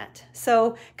granite.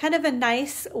 So kind of a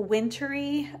nice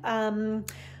wintry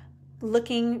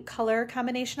looking color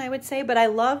combination, I would say, but I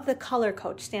love the color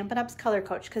coach, Stampin' Up's color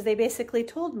coach, because they basically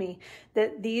told me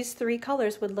that these three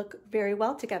colors would look very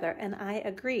well together, and I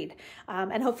agreed.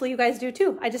 And hopefully you guys do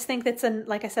too. I just think that's,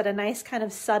 like I said, a nice kind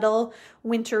of subtle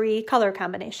wintry color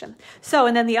combination. So,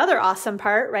 and then the other awesome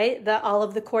part, right, all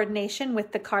of the coordination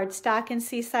with the cardstock and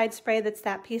Seaside Spray, that's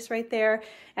that piece right there,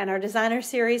 and our designer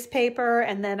series paper,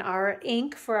 and then our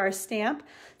ink for our stamp.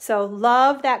 So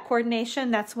love that coordination.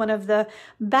 That's one of the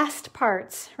best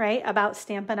parts, right, about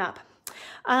Stampin' Up.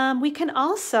 We can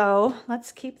also,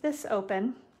 let's keep this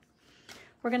open.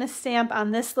 We're gonna stamp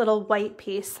on this little white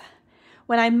piece.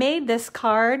 When I made this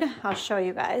card, I'll show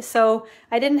you guys. So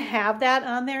I didn't have that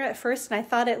on there at first, and I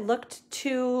thought it looked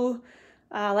too,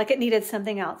 like it needed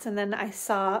something else. And then I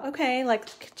saw, okay,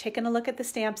 like taking a look at the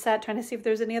stamp set, trying to see if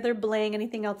there's any other bling,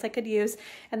 anything else I could use.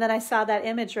 And then I saw that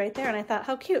image right there and I thought,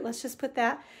 how cute. Let's just put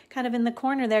that kind of in the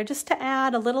corner there just to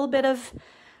add a little bit of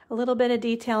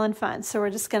detail and fun. So we're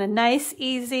just gonna nice,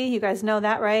 easy, you guys know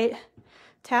that, right?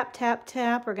 Tap, tap,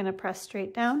 tap. We're gonna press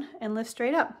straight down and lift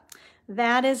straight up.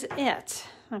 That is it.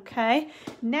 Okay,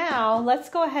 now let's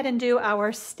go ahead and do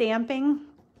our stamping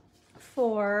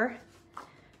for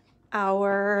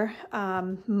our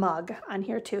mug on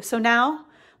here too. So now,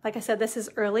 like I said, this is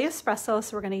early espresso,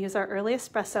 so we're going to use our early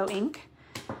espresso ink.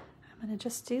 I'm going to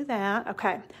just do that.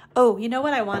 Okay. Oh, you know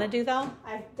what I want to do though?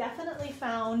 I've definitely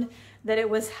found that it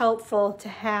was helpful to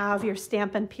have your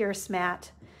Stampin' Pierce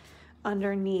mat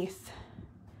underneath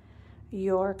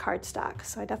your cardstock.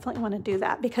 So I definitely want to do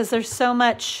that because there's so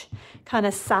much kind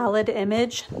of solid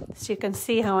image. So you can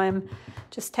see how I'm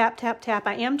just tap, tap, tap.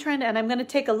 I am trying to, and I'm going to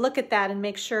take a look at that and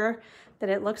make sure that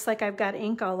it looks like I've got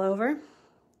ink all over.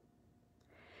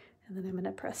 And then I'm going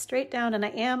to press straight down,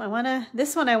 and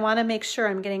this one I want to make sure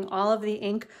I'm getting all of the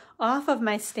ink off of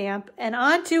my stamp and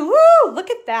onto, woo, look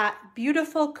at that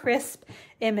beautiful crisp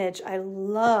image. I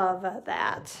love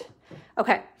that.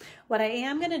 Okay, what I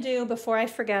am going to do before I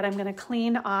forget, I'm going to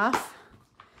clean off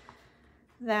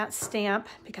that stamp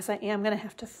because I am going to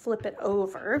have to flip it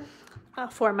over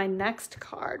for my next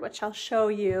card, which I'll show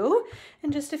you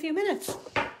in just a few minutes.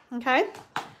 Okay.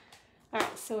 All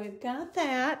right, so we've got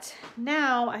that.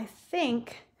 Now I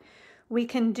think we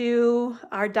can do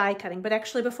our die cutting, but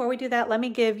actually before we do that, let me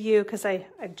give you, because I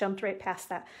jumped right past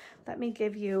that, let me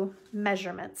give you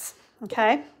measurements,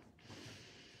 okay?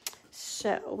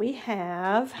 So we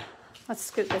have, let's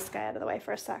scoot this guy out of the way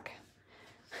for a sec.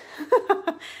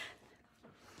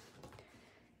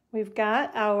 We've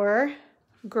got our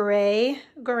gray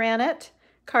granite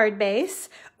card base.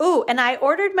 Oh, and I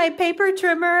ordered my paper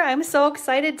trimmer. I'm so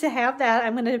excited to have that.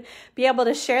 I'm going to be able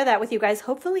to share that with you guys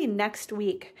hopefully next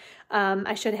week.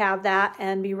 I should have that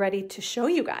and be ready to show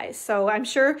you guys. So I'm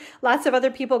sure lots of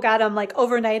other people got them like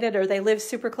overnighted, or they live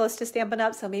super close to Stampin'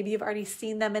 Up, so maybe you've already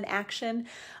seen them in action.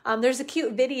 There's a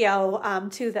cute video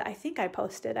too that I think I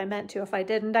posted. I meant to. If I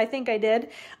didn't, I think I did.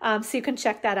 So you can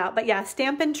check that out. But yeah,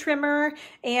 Stampin' Trimmer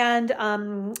and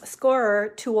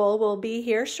Scorer tool will be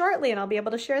here shortly, and I'll be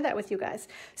able to share that with you guys.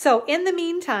 So in the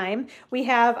meantime, we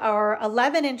have our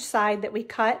 11-inch side that we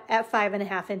cut at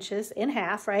 5.5 inches in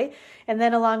half, right? And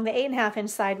then along the 8.5 inch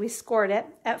side, we scored it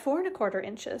at 4.25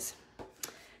 inches.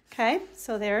 Okay,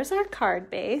 so there's our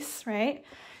card base, right?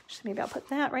 So maybe I'll put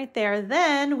that right there.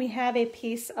 Then we have a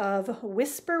piece of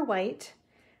Whisper White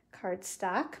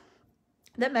cardstock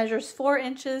that measures 4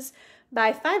 inches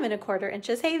by 5.25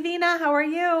 inches. Hey Vina, how are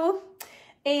you?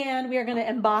 And we are going to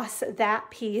emboss that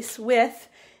piece with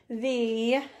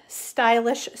the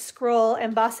Stylish Scroll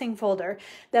embossing folder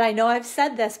that I know I've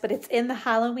said this, but it's in the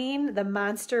Halloween, the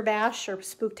Monster Bash or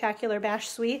Spooktacular Bash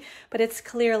suite, but it's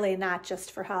clearly not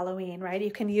just for Halloween, right?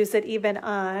 You can use it even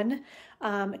on, it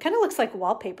kind of looks like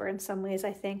wallpaper in some ways,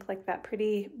 I think, like that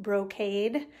pretty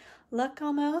brocade look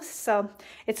almost. So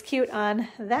it's cute on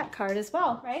that card as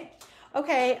well, right?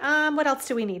 Okay, what else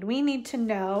do we need? We need to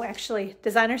know, actually,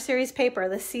 Designer Series paper,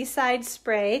 the Seaside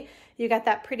Spray. You got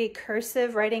that pretty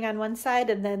cursive writing on one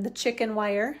side and then the chicken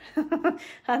wire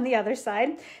on the other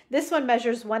side. This one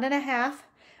measures 1.5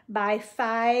 by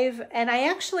 5, and I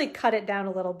actually cut it down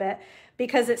a little bit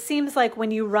because it seems like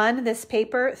when you run this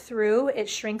paper through, it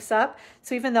shrinks up.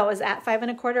 So even though it was at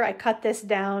 5.25, I cut this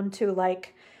down to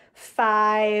like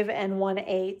 5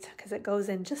 1/8 because it goes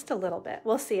in just a little bit.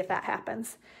 We'll see if that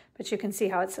happens, but you can see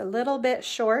how it's a little bit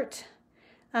short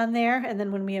on there, and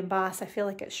then when we emboss, I feel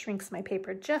like it shrinks my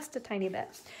paper just a tiny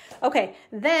bit. Okay,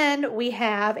 then we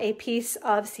have a piece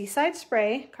of Seaside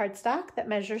Spray cardstock that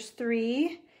measures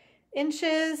 3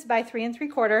 inches by 3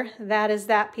 3/4. That is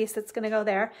that piece that's going to go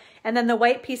there. And then the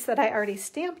white piece that I already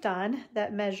stamped on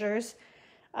that measures,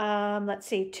 let's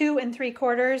see, 2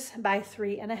 3/4 by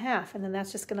 3.5, and then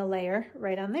that's just going to layer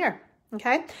right on there.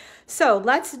 Okay, so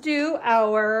let's do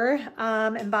our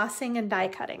embossing and die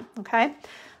cutting. Okay.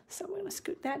 So I'm going to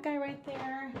scoot that guy right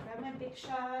there, grab my Big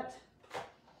Shot.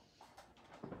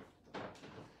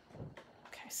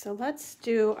 Okay, so let's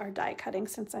do our die cutting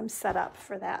since I'm set up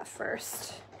for that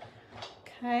first.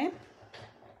 Okay.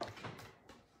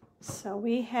 So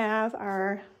we have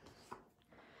our,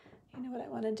 you know what I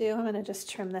want to do? I'm going to just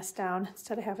trim this down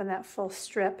instead of having that full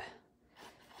strip.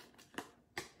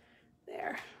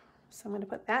 There. So I'm going to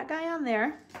put that guy on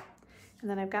there. And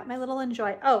then I've got my little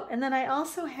Enjoy. Oh, and then I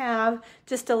also have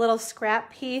just a little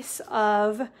scrap piece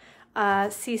of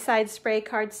Seaside Spray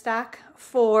cardstock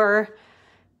for,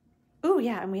 oh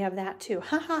yeah, and we have that too.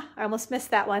 Haha, I almost missed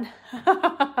that one.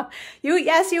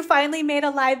 Yes, you finally made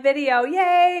a live video.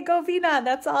 Yay, go Vina,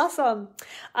 that's awesome.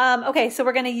 Okay, so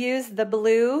we're gonna use the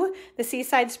blue, the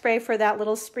Seaside Spray for that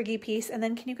little spriggy piece. And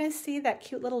then can you guys see that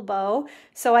cute little bow?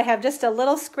 So I have just a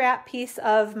little scrap piece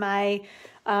of my,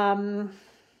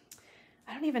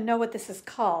 I don't even know what this is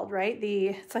called, right?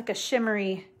 It's like a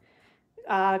shimmery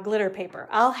glitter paper.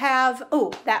 I'll have,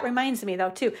 oh, that reminds me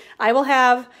though too, I will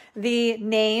have the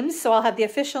names. So I'll have the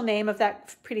official name of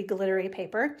that pretty glittery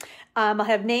paper. I'll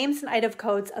have names and item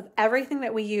codes of everything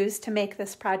that we use to make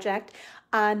this project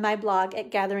on my blog at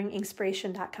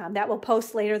gatheringinspiration.com. That will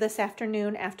post later this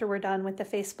afternoon after we're done with the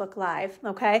Facebook Live,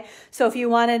 okay? So if you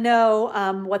want to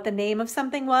know what the name of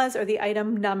something was or the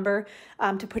item number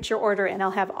to put your order in,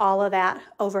 I'll have all of that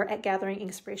over at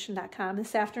gatheringinspiration.com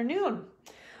this afternoon.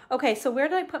 Okay, so where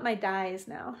did I put my dies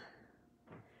now?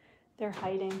 They're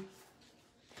hiding.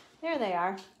 There they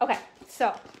are. Okay,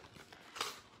 so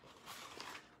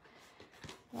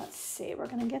let's see. We're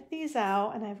going to get these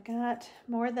out, and I've got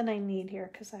more than I need here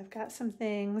because I've got some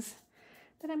things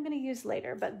that I'm going to use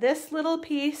later. But this little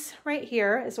piece right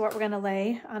here is what we're going to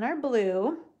lay on our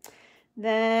blue.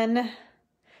 Then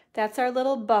that's our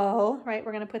little bow, right?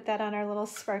 We're going to put that on our little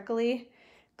sparkly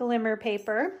glimmer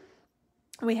paper.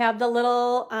 We have the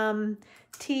little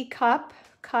teacup,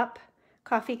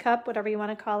 coffee cup, whatever you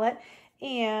want to call it.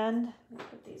 And let me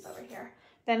put these over here.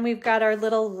 Then we've got our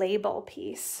little label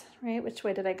piece, right? Which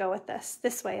way did I go with this?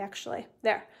 This way, actually.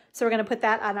 There. So we're going to put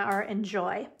that on our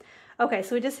Enjoy. Okay,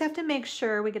 so we just have to make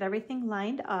sure we get everything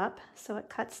lined up so it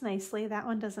cuts nicely. That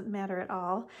one doesn't matter at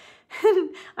all.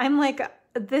 I'm like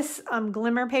this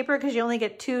glimmer paper because you only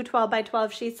get two 12 by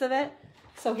 12 sheets of it.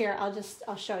 So here,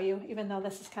 I'll show you, even though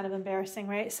this is kind of embarrassing,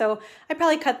 right? So I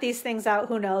probably cut these things out,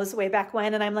 who knows, way back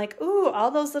when, and I'm like, ooh, all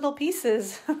those little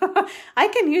pieces. I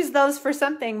can use those for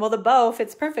something. Well, the bow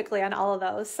fits perfectly on all of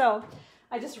those. So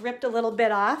I just ripped a little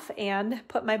bit off and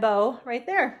put my bow right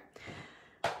there.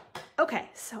 Okay,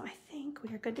 so I think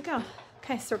we are good to go.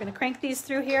 Okay, so we're gonna crank these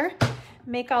through here,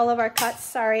 make all of our cuts.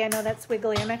 Sorry, I know that's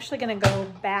wiggly. I'm actually gonna go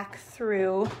back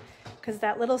through because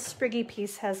that little spriggy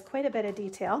piece has quite a bit of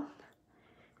detail.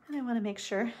 I want to make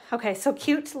sure. Okay, so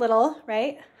cute little,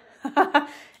 right?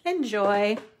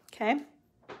 Enjoy. Okay.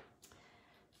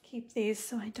 Keep these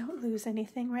so I don't lose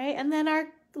anything, right? And then our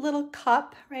little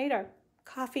cup, right? Our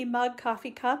coffee mug,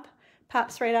 coffee cup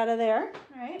pops right out of there,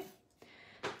 right?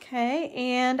 Okay,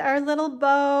 and our little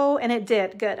bow, and it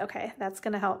did. Good. Okay, that's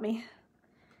going to help me.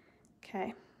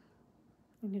 Okay.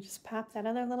 And you just pop that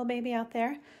other little baby out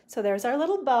there. So there's our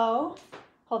little bow.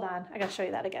 Hold on, I got to show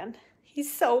you that again.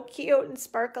 He's so cute and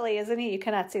sparkly, isn't he? You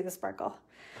cannot see the sparkle.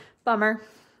 Bummer.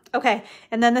 Okay,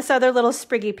 and then this other little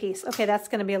spriggy piece. Okay, that's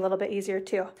going to be a little bit easier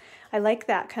too. I like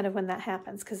that kind of when that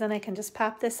happens because then I can just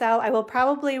pop this out. I will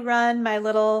probably run my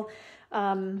little,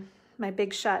 my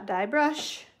Big Shot die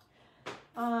brush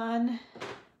on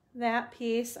that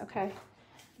piece. Okay,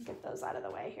 get those out of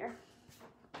the way here.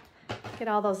 Get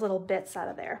all those little bits out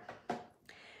of there.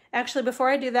 Actually, before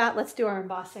I do that, let's do our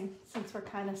embossing since we're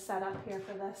kind of set up here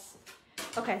for this.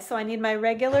 Okay, so I need my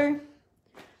regular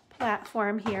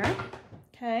platform here.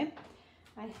 Okay,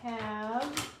 I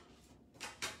have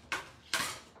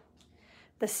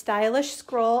the Stylish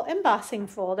Scroll embossing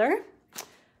folder.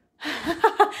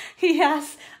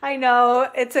 Yes, I know,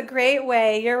 it's a great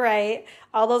way, you're right,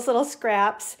 all those little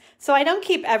scraps. So I don't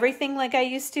keep everything like I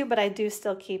used to, but I do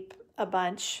still keep a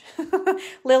bunch.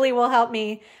 Lily will help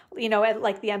me, you know, at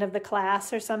like the end of the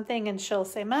class or something, and she'll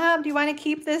say, Mom, do you want to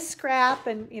keep this scrap?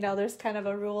 And, you know, there's kind of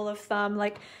a rule of thumb,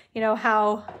 like, you know,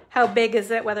 how big is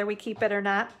it, whether we keep it or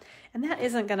not. And that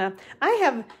isn't gonna,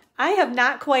 I have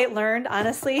not quite learned,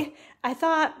 honestly. I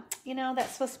thought, you know,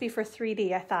 that's supposed to be for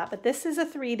 3D, I thought, but this is a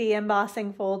 3D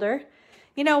embossing folder.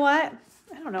 You know what?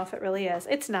 I don't know if it really is.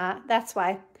 It's not, that's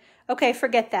why. Okay,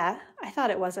 forget that. I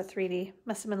thought it was a 3D.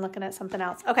 Must have been looking at something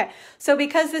else. Okay, so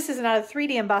because this is not a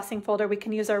 3D embossing folder, we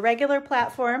can use our regular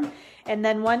platform and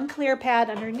then one clear pad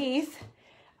underneath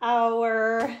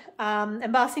our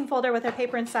embossing folder with our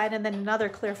paper inside, and then another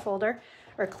clear folder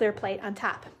or clear plate on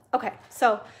top. Okay,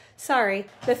 so sorry,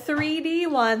 the 3D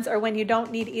ones are when you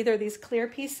don't need either of these clear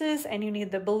pieces and you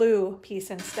need the blue piece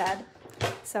instead.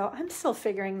 So I'm still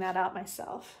figuring that out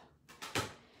myself.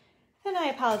 And I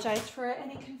apologize for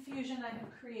any confusion I have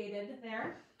created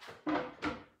there. All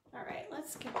right,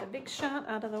 let's get the Big Shot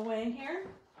out of the way here.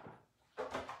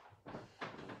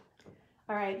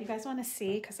 All right, you guys want to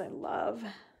see, because I love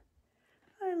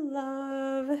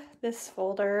this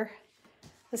folder.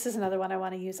 This is another one I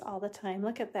want to use all the time.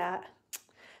 Look at that.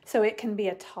 So it can be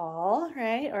a tall,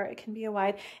 right? Or it can be a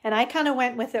wide. And I kind of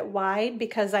went with it wide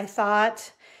because I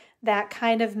thought that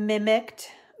kind of mimicked.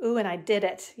 Ooh, and I did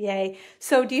it. Yay.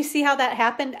 So do you see how that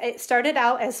happened? It started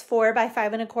out as 4 by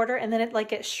 5 1/4, and then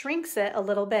it shrinks it a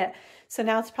little bit. So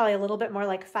now it's probably a little bit more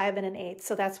like 5 1/8.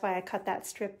 So that's why I cut that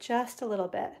strip just a little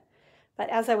bit.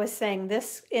 But as I was saying,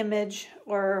 this image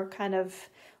or kind of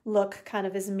look kind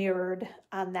of is mirrored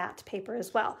on that paper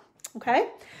as well. Okay.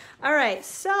 All right.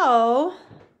 So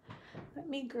let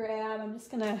me grab, I'm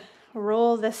just gonna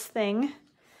roll this thing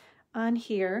on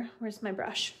here. Where's my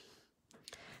brush?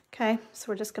 Okay, so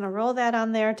we're just gonna roll that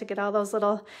on there to get all those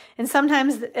little, and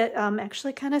sometimes it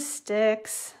actually kind of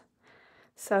sticks.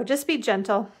 So just be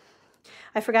gentle.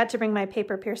 I forgot to bring my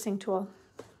paper piercing tool.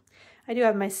 I do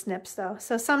have my snips though.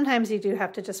 So sometimes you do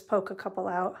have to just poke a couple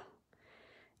out.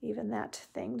 Even that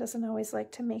thing doesn't always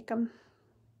like to make them.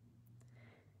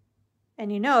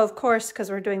 And you know, of course, because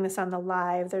we're doing this on the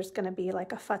live, there's gonna be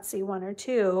like a futzy one or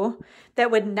two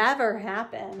that would never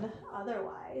happen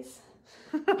otherwise,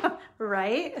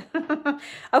 right?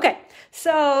 Okay,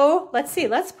 so let's see,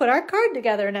 let's put our card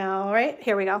together now, right?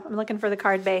 Here we go, I'm looking for the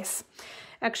card base.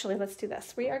 Actually, let's do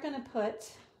this. We are gonna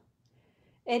put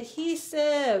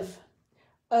adhesive.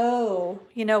 Oh,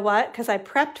 you know what? Because I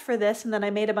prepped for this and then I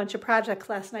made a bunch of projects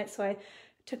last night, so I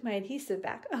took my adhesive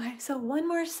back. Okay, so one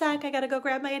more sec. I gotta go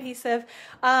grab my adhesive.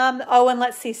 Oh, and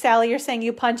let's see, Sally, you're saying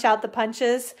you punch out the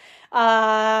punches.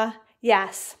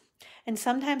 Yes. And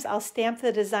sometimes I'll stamp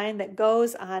the design that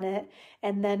goes on it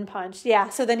and then punch. Yeah,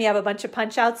 so then you have a bunch of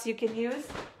punch outs you can use.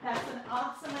 That's an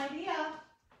awesome idea.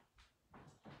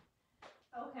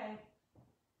 Okay.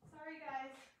 Sorry,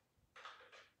 guys.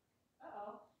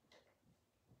 Uh-oh.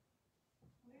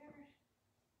 Where?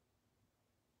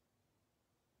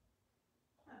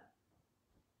 Huh.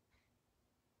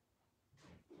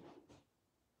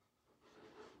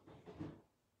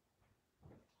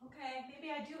 Okay,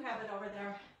 maybe I do have it over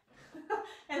there.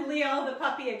 And Leo, the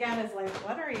puppy, again, is like,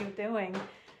 what are you doing?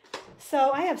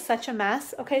 So I have such a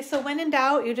mess. Okay, so when in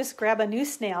doubt, you just grab a new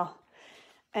snail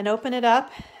and open it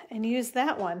up and use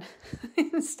that one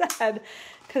instead,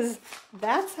 because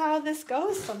that's how this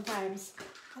goes sometimes.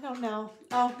 I don't know.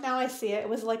 Oh, now I see it. It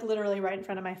was like literally right in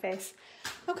front of my face.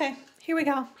 Okay, here we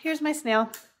go. Here's my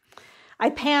snail. I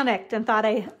panicked and thought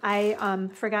I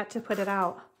forgot to put it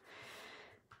out.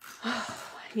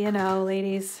 You know,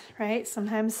 ladies, right?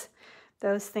 Sometimes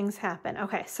those things happen.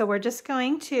 Okay, so we're just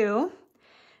going to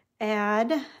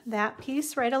add that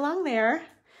piece right along there.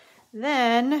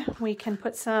 Then we can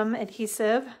put some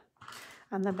adhesive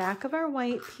on the back of our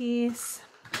white piece.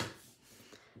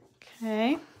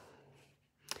 Okay.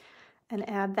 And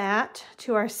add that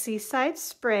to our Seaside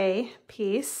Spray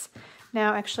piece.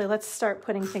 Now, actually, let's start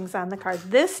putting things on the card.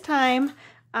 This time,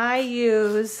 I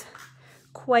use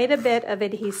quite a bit of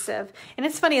adhesive. And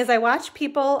it's funny, as I watch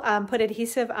people put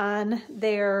adhesive on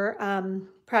their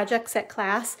projects at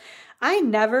class, I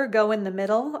never go in the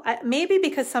middle, maybe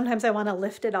because sometimes I want to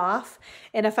lift it off.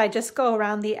 And if I just go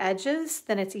around the edges,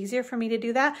 then it's easier for me to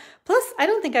do that. Plus, I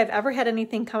don't think I've ever had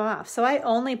anything come off. So I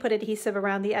only put adhesive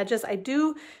around the edges. I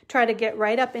do try to get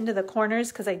right up into the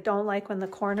corners because I don't like when the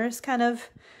corners kind of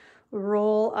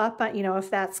roll up, you know, if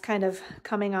that's kind of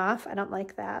coming off. I don't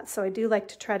like that. So I do like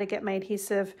to try to get my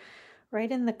adhesive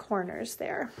right in the corners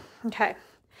there. Okay.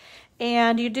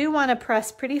 And you do want to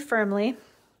press pretty firmly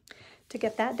to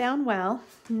get that down well.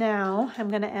 Now I'm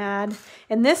going to add,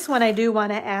 and this one I do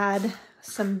want to add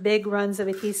some big runs of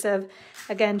adhesive,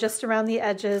 again, just around the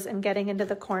edges and getting into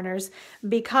the corners,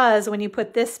 because when you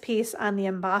put this piece on the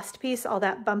embossed piece, all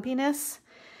that bumpiness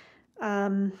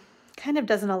kind of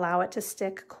doesn't allow it to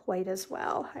stick quite as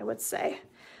well, I would say.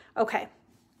 Okay,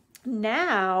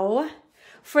 now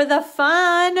for the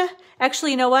fun,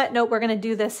 actually, you know what? Nope, we're going to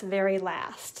do this very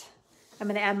last. I'm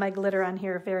going to add my glitter on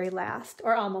here very last,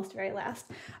 or almost very last.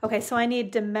 Okay, so I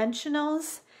need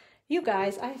dimensionals. You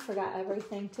guys, I forgot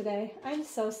everything today. I'm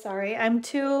so sorry. I'm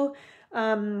too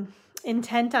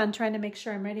intent on trying to make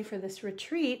sure I'm ready for this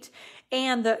retreat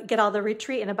and get all the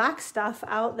retreat in a box stuff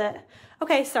out that,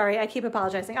 okay, sorry, I keep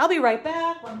apologizing. I'll be right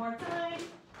back one more time.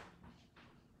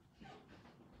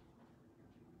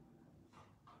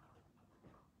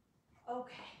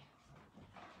 Okay.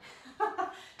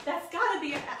 That's got to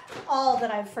be all that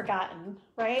I've forgotten,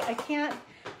 right? I can't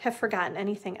have forgotten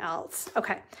anything else.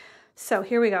 Okay, so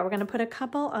here we go. We're going to put a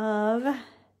couple of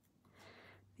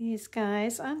these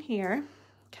guys on here.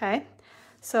 Okay,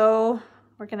 so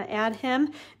we're going to add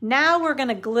him. Now we're going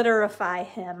to glitterify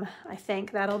him. I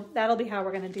think that'll be how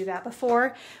we're going to do that.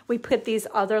 Before we put these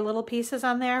other little pieces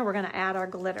on there, we're going to add our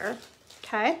glitter.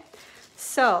 Okay,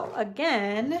 so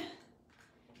again,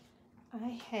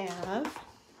 I have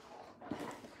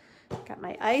got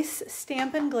my ice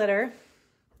Stampin' Glitter.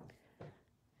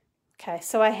 Okay,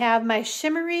 so I have my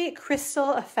shimmery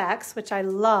crystal effects, which I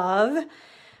love.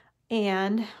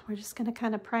 And we're just gonna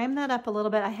kind of prime that up a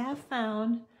little bit. I have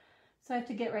found, so I have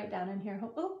to get right down in here.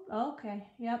 Oh, okay,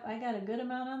 yep, I got a good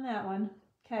amount on that one.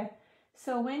 Okay,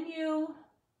 so when you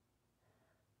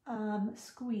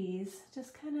squeeze,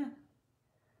 just kind of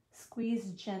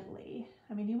squeeze gently.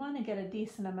 I mean, you wanna get a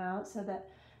decent amount so that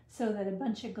so that a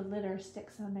bunch of glitter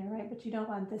sticks on there, right? But you don't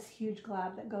want this huge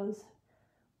glob that goes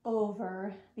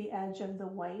over the edge of the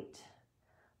white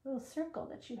little circle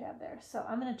that you have there. So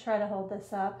I'm gonna try to hold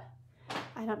this up.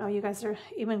 I don't know, you guys are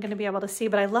even gonna be able to see,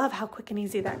 but I love how quick and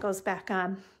easy that goes back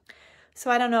on. So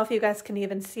I don't know if you guys can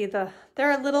even see there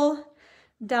are little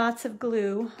dots of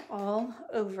glue all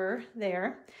over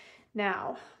there.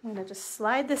 Now, I'm gonna just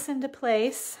slide this into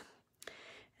place,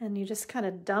 and you just kind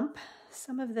of dump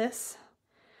some of this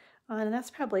on, and that's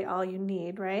probably all you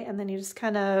need, right? And then you just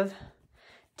kind of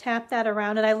tap that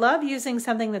around. And I love using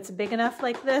something that's big enough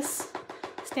like this.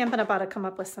 Stampin' Up! Ought to come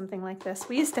up with something like this.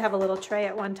 We used to have a little tray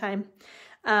at one time.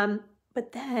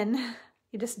 But then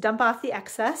you just dump off the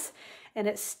excess and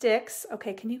it sticks.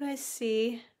 Okay, can you guys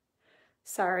see?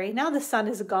 Sorry, now the sun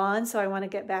is gone, so I want to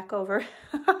get back over.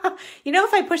 You know,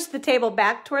 if I push the table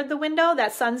back toward the window,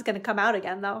 that sun's going to come out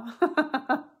again, though.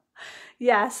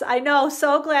 Yes, I know.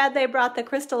 So glad they brought the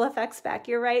crystal effects back.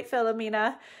 You're right,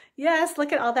 Philomena. Yes,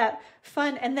 look at all that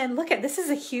fun. And then look at, this is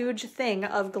a huge thing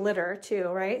of glitter too,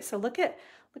 right? So look at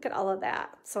all of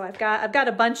that. So I've got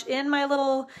a bunch in my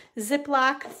little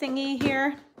Ziploc thingy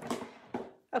here.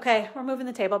 Okay, we're moving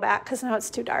the table back because now it's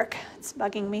too dark. It's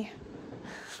bugging me.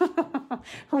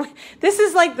 This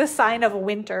is like the sign of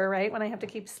winter, right? When I have to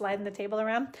keep sliding the table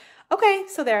around. Okay,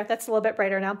 so there, that's a little bit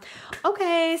brighter now.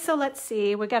 Okay, so let's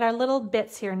see. We got our little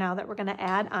bits here now that we're gonna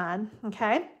add on,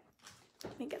 okay?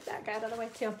 Let me get that guy out of the way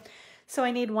too. So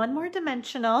I need one more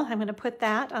dimensional. I'm gonna put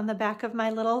that on the back of my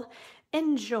little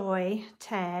enjoy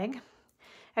tag.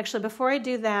 Actually, before I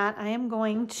do that, I am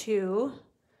going to,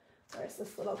 where's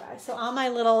this little guy? So all my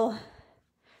little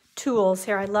tools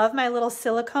here. I love my little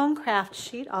silicone craft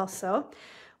sheet also.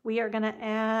 We are gonna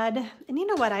add, and you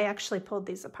know what? I actually pulled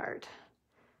these apart.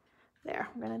 There,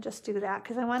 I'm gonna just do that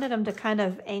because I wanted them to kind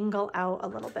of angle out a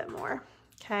little bit more.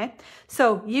 Okay,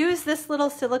 so use this little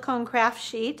silicone craft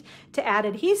sheet to add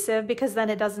adhesive because then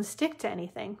it doesn't stick to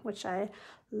anything, which I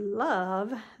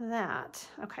love that.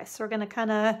 Okay, so we're gonna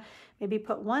kind of maybe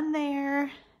put one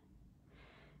there,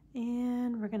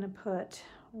 and we're gonna put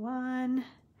one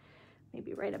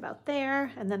maybe right about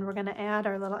there, and then we're gonna add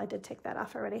our little, I did take that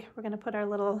off already. We're gonna put our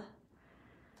little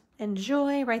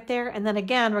enjoy right there, and then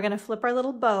again, we're gonna flip our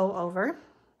little bow over,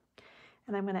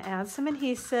 and I'm gonna add some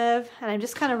adhesive, and I'm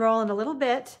just kind of rolling a little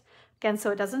bit, again,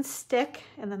 so it doesn't stick,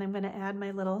 and then I'm gonna add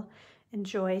my little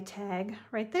enjoy tag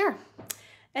right there.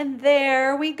 And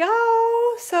there we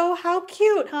go. So how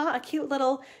cute, huh? A cute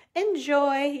little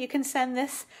enjoy. You can send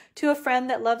this to a friend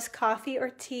that loves coffee or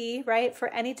tea, right? For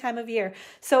any time of year.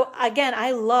 So again,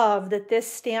 I love that this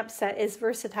stamp set is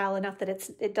versatile enough that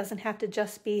it doesn't have to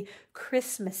just be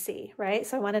Christmassy, right?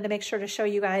 So I wanted to make sure to show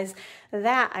you guys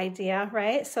that idea,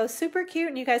 right? So super cute,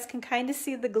 and you guys can kind of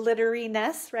see the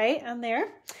glitteriness, right, on there.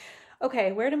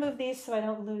 Okay, where to move these so I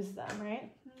don't lose them,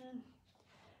 right?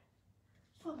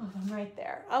 I'll move them right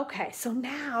there. Okay, so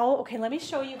now, okay, let me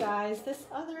show you guys this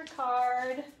other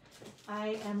card.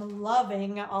 I am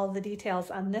loving all the details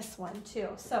on this one too.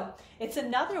 So it's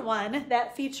another one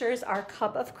that features our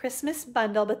Cup of Christmas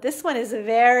bundle, but this one is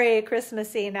very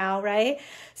Christmassy now, right?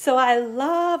 So I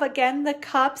love, again, the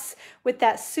cups with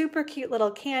that super cute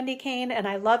little candy cane, and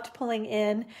I loved pulling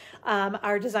in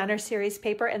our designer series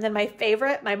paper. And then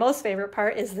my most favorite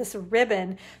part is this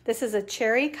ribbon. This is a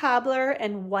cherry cobbler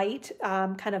and white,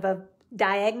 kind of a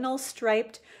diagonal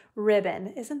striped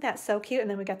ribbon. Isn't that so cute? And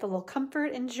then we got the little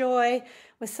comfort and joy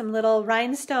with some little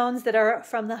rhinestones that are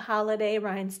from the holiday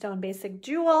rhinestone basic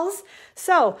jewels.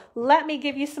 So let me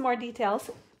give you some more details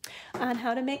on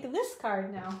how to make this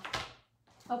card now.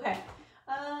 Okay,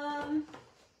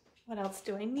 what else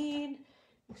do I need?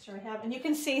 Make sure I have, and you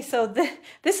can see, so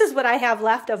this is what I have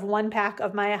left of one pack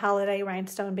of my holiday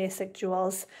rhinestone basic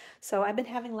jewels. So I've been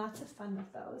having lots of fun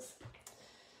with those.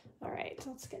 All right,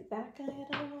 let's get that guy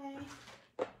out of the way.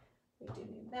 We do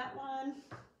need that one.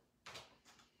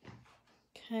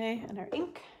 Okay, and our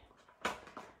ink.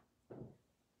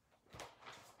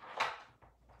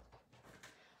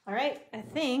 All right, I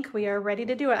think we are ready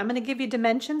to do it. I'm going to give you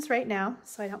dimensions right now,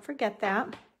 so I don't forget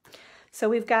that. So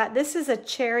we've got, this is a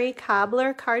cherry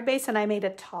cobbler card base, and I made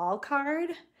a tall card.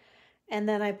 And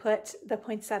then I put the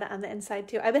poinsettia on the inside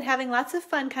too. I've been having lots of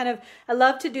fun I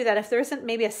love to do that. If there isn't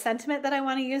maybe a sentiment that I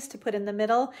want to use to put in the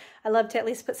middle, I love to at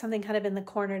least put something kind of in the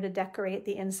corner to decorate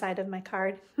the inside of my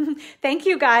card. Thank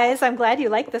you guys. I'm glad you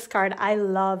like this card. I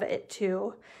love it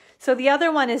too. So the other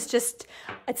one is just,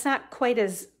 it's not quite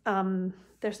as,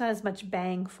 there's not as much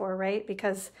bang for, right?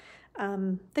 Because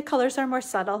The colors are more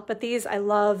subtle, but these, I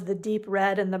love the deep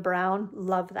red and the brown.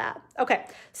 Love that. Okay,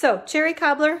 so cherry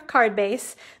cobbler card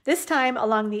base. This time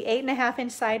along the 8.5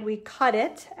 inch side, we cut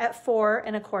it at 4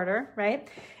 1/4, right?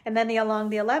 And then along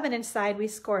the 11 inch side, we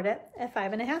scored it at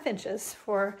 5.5 inches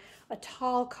for a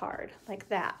tall card like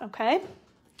that, okay?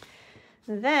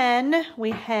 Then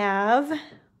we have,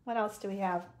 what else do we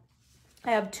have?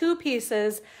 I have 2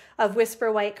 pieces of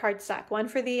Whisper White cardstock, one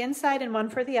for the inside and one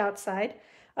for the outside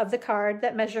of the card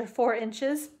that measure 4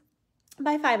 inches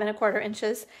by 5 1/4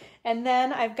 inches. And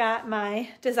then I've got my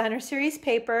designer series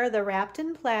paper, the wrapped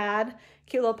in plaid,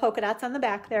 cute little polka dots on the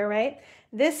back there, right?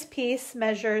 This piece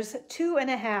measures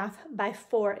 2.5 by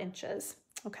 4 inches,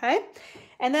 okay?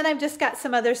 And then I've just got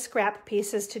some other scrap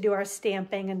pieces to do our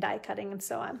stamping and die cutting and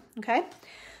so on, okay?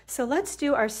 So let's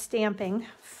do our stamping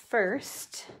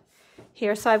first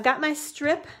here. So I've got my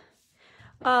strip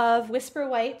of Whisper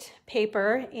White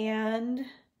paper and,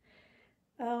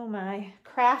 oh my,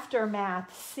 crafter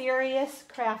math, serious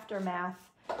crafter math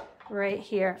right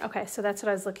here. Okay, so that's what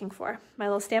I was looking for, my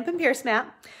little Stampin' Pierce mat.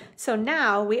 So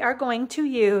now we are going to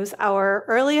use our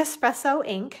early espresso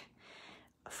ink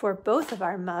for both of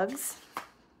our mugs.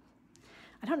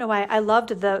 I don't know why I loved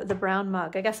the brown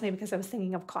mug. I guess maybe because I was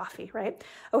thinking of coffee, right?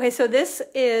 Okay, so this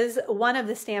is one of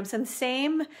the stamps, and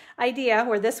same idea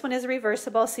where this one is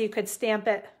reversible, so you could stamp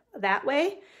it that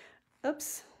way.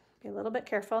 Oops, be a little bit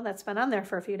careful. That's been on there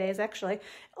for a few days actually.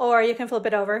 Or you can flip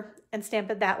it over and stamp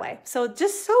it that way. So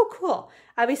just so cool.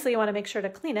 Obviously you want to make sure to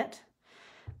clean it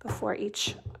before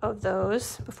each of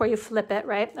those, before you flip it,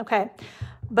 right? Okay.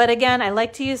 But again, I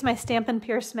like to use my Stampin'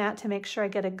 Pierce mat to make sure I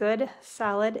get a good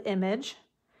solid image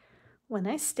when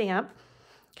I stamp,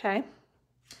 okay?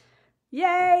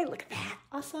 Yay, look at that,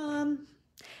 awesome.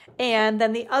 And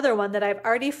then the other one that I've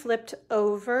already flipped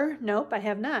over, nope, I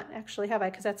have not actually, have I?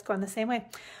 Because that's going the same way.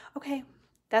 Okay,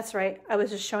 that's right, I was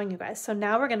just showing you guys. So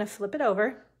now we're gonna flip it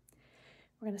over.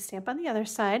 We're gonna stamp on the other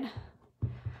side.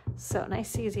 So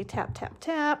nice, easy, tap, tap,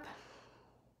 tap.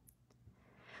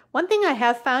 One thing I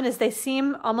have found is they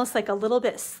seem almost like a little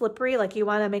bit slippery, like you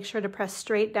want to make sure to press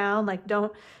straight down, like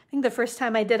don't, I think the first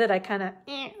time I did it, I kind of,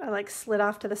 I like slid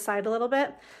off to the side a little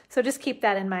bit. So just keep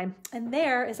that in mind. And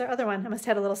there is our other one. I must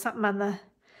have had a little something on the,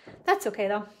 that's okay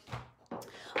though.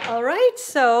 All right,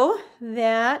 so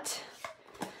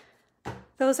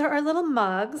those are our little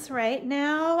mugs. Right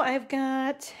now I've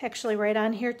got, actually right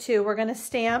on here too, we're gonna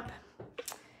stamp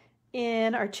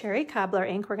in our cherry cobbler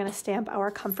ink, we're gonna stamp our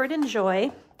Comfort and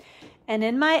Joy. And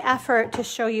in my effort to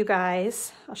show you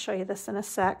guys, I'll show you this in a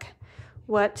sec,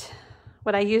 what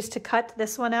I used to cut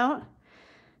this one out.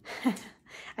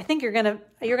 I think you're gonna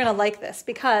like this,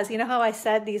 because you know how I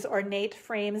said these ornate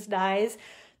frames dies,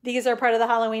 these are part of the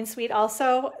Halloween suite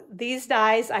also. These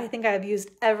dies I think I've used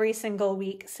every single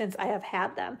week since I have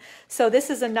had them. So this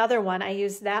is another one. I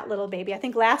used that little baby. I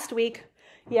think last week,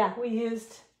 yeah, we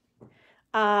used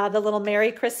the little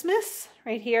Merry Christmas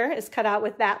right here is cut out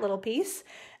with that little piece.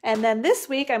 And then this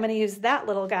week, I'm going to use that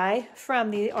little guy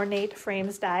from the Ornate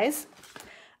Frames dies.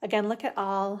 Again, look at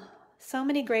all, so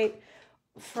many great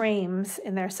frames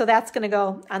in there. So that's going to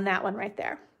go on that one right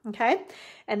there. Okay.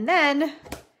 And then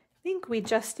I think we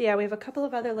just, yeah, we have a couple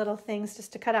of other little things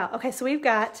just to cut out. Okay. So we've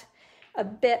got a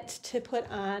bit to put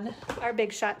on our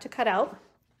Big Shot to cut out.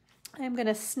 I'm going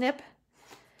to snip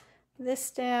this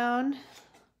down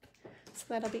so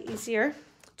that'll be easier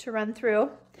to run through.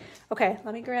 Okay,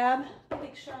 let me grab the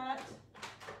Big Shot.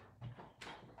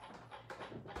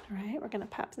 All right, we're gonna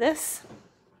pop this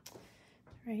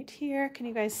right here. Can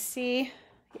you guys see?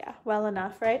 Yeah, well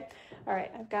enough, right? All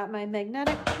right, I've got my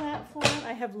magnetic platform.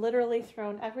 I have literally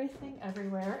thrown everything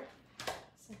everywhere.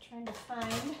 So trying to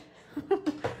find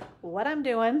what I'm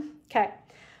doing. Okay,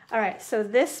 all right, so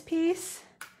this piece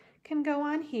can go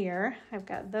on here. I've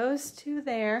got those two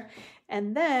there.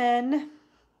 And then,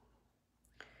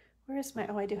 where's my,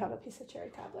 oh, I do have a piece of cherry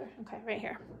cobbler. Okay, right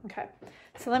here. Okay,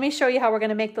 so let me show you how we're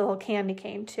gonna make the little candy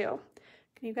cane too.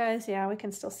 Can you guys, yeah, we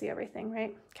can still see everything,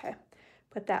 right? Okay,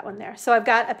 put that one there. So I've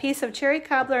got a piece of cherry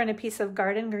cobbler and a piece of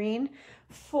garden green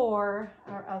for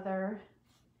our other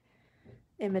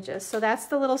images. So that's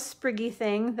the little spriggy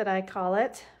thing that I call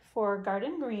it for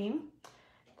garden green.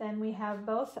 Then we have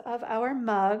both of our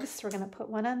mugs. We're gonna put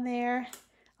one on there.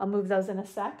 I'll move those in a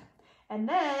sec. And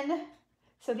then,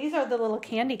 so these are the little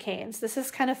candy canes. This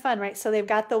is kind of fun, right? So they've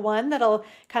got the one that'll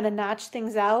kind of notch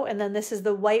things out, and then this is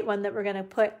the white one that we're gonna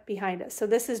put behind it. So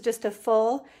this is just a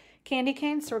full candy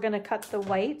cane, so we're gonna cut the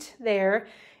white there,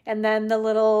 and then the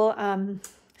little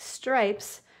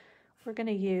stripes we're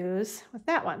gonna use with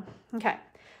that one. Okay,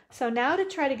 so now to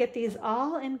try to get these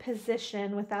all in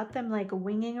position without them like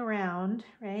winging around,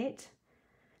 right?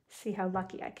 See how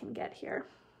lucky I can get here.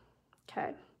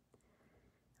 Okay.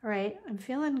 All right, I'm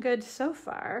feeling good so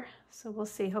far. So we'll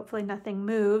see, hopefully nothing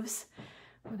moves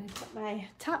when I put my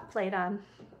top plate on.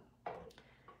 I'm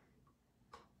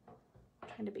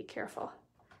trying to be careful.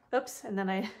 Oops, and then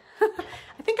I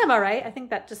think I'm all right. I think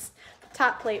that just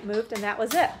top plate moved and that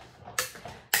was it.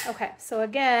 Okay, so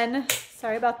again,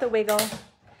 sorry about the wiggle.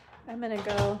 I'm gonna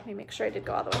go, let me make sure I did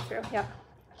go all the way through. Yep.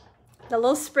 The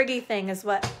little spriggy thing is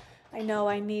what I know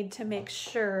I need to make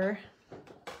sure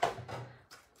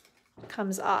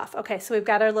comes off. Okay, so we've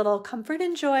got our little Comfort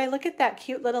and Joy. Look at that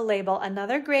cute little label.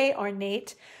 Another gray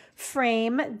ornate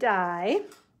frame die.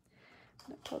 I'm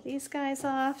gonna pull these guys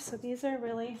off. So these are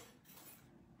really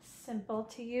simple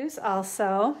to use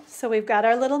also. So we've got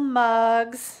our little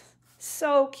mugs.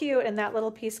 So cute. And that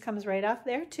little piece comes right off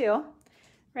there too,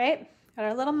 right? Got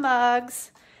our little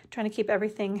mugs. Trying to keep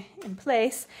everything in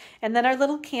place. And then our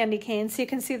little candy canes. So you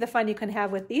can see the fun you can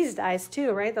have with these dies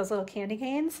too, right? Those little candy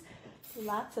canes.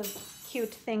 Lots of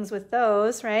cute things with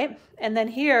those, right? And then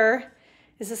here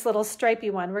is this little stripy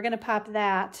one. We're gonna pop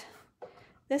that.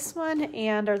 This one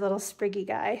and our little spriggy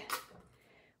guy.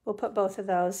 We'll put both of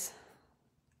those.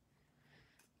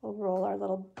 We'll roll our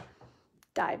little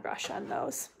die brush on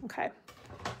those. Okay.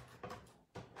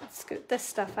 Let's scoot this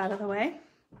stuff out of the way.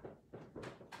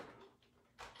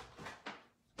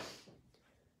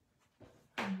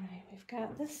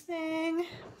 Got this thing,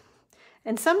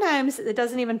 and sometimes it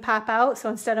doesn't even pop out, so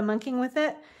instead of monkeying with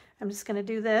it, I'm just going to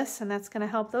do this, and that's going to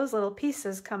help those little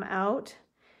pieces come out,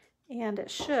 and it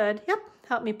should, yep,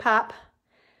 help me pop.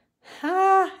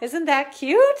 Ah, isn't that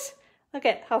cute? Look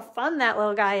at how fun that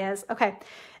little guy is. Okay,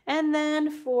 and then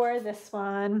for this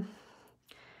one,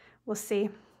 we'll see.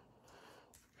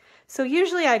 So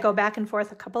usually I go back and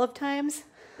forth a couple of times,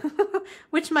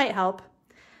 which might help.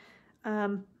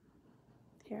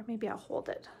 Here, maybe I'll hold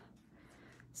it.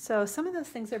 So some of those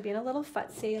things are being a little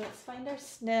futzy. Let's find our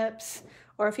snips.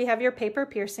 Or if you have your paper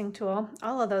piercing tool,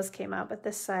 all of those came out, but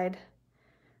this side,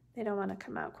 they don't want to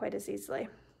come out quite as easily.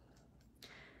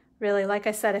 Really, like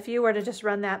I said, if you were to just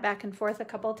run that back and forth a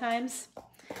couple times,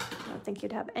 I don't think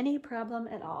you'd have any problem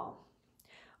at all.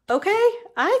 Okay,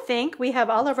 I think we have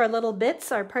all of our little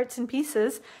bits, our parts and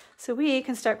pieces, so we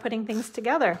can start putting things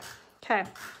together. Okay,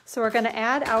 so we're going to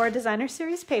add our designer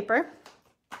series paper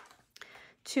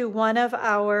to one of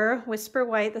our Whisper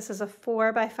White. This is a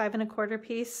 4 by 5 1/4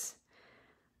 piece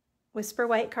Whisper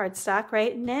White cardstock.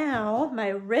 Right now, my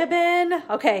ribbon.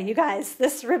 Okay, you guys,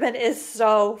 this ribbon is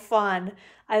so fun.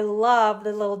 I love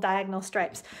the little diagonal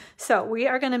stripes. So we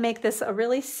are going to make this a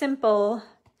really simple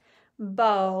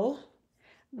bow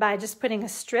by just putting a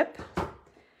strip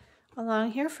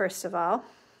along here first of all.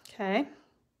 Okay.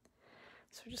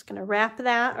 So we're just going to wrap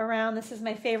that around. This is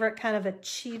my favorite kind of a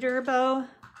cheater bow,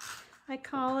 I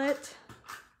call it.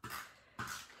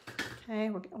 Okay,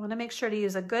 we want to make sure to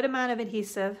use a good amount of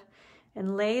adhesive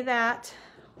and lay that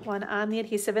one on the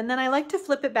adhesive. And then I like to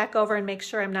flip it back over and make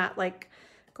sure I'm not like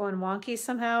going wonky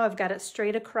somehow. I've got it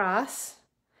straight across.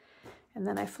 And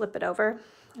then I flip it over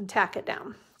and tack it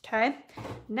down. Okay,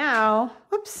 now,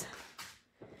 whoops,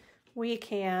 we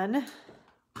can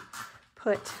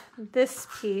put this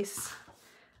piece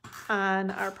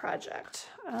on our project,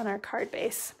 on our card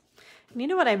base. And you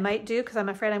know what I might do, because I'm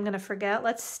afraid I'm going to forget?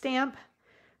 Let's stamp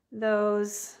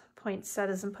those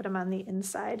poinsettias and put them on the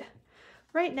inside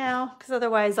right now, because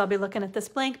otherwise I'll be looking at this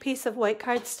blank piece of white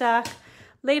cardstock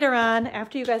later on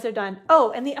after you guys are done.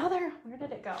 Oh, and the other, where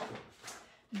did it go?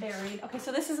 Buried. Okay,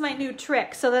 so this is my new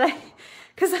trick, so that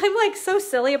because I'm like so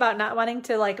silly about not wanting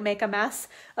to like make a mess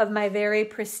of my very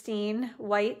pristine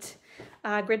white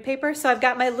grid paper. So I've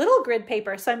got my little grid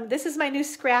paper. So this is my new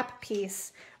scrap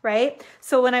piece, right?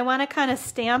 So when I want to kind of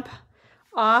stamp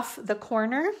off the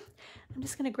corner, I'm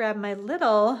just going to grab my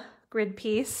little grid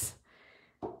piece.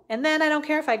 And then I don't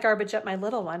care if I garbage up my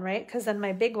little one, right? Because then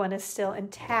my big one is still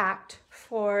intact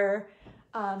for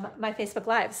my Facebook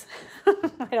Lives.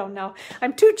 I don't know.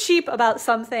 I'm too cheap about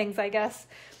some things, I guess.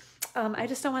 I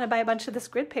just don't want to buy a bunch of this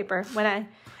grid paper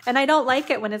and I don't like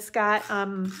it when it's got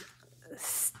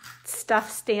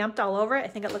stuff stamped all over it. I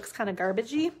think it looks kind of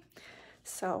garbagey.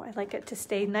 So I like it to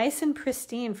stay nice and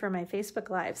pristine for my Facebook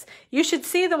Lives. You should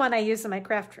see the one I use in my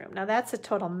craft room. Now that's a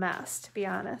total mess, to be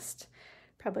honest.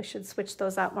 Probably should switch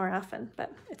those out more often,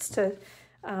 but it's to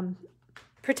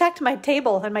protect my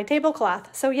table and my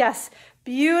tablecloth. So yes,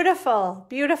 beautiful,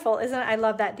 beautiful, isn't it? I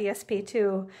love that DSP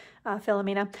too,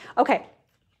 Philomena. Okay,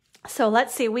 so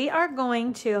let's see. We are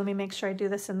going to, let me make sure I do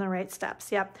this in the right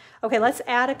steps. Yep. Okay, let's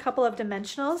add a couple of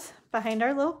dimensionals behind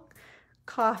our little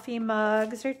coffee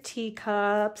mugs or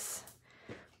teacups,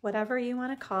 whatever you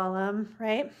want to call them,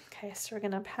 right? Okay, so we're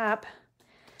going to pop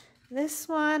This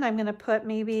one I'm gonna put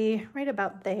maybe right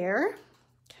about there,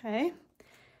 okay?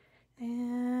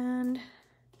 And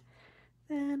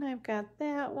then I've got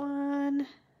that one,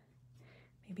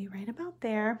 maybe right about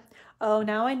there. Oh,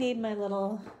 now I need my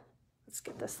little, let's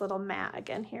get this little mat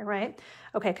again here, right?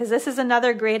 Okay, because this is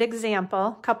another great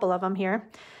example, a couple of them here.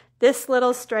 This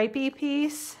little stripey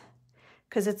piece,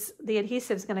 because it's the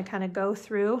adhesive's gonna kind of go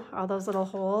through all those little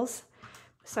holes.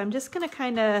 So I'm just gonna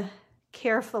kind of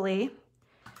carefully,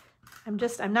 I'm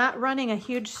not running a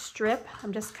huge strip.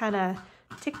 I'm just kind of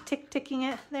ticking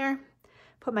it there.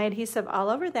 Put my adhesive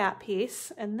all over that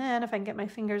piece. And then if I can get my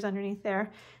fingers underneath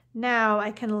there, now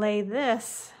I can lay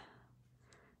this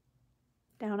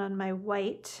down on my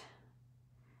white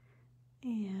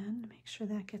and make sure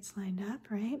that gets lined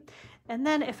up, right? And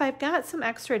then if I've got some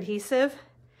extra adhesive,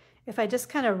 if I just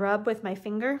kind of rub with my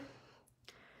finger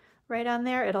right on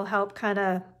there, it'll help kind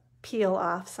of peel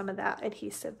off some of that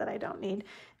adhesive that I don't need.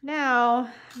 Now,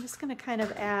 I'm just gonna kind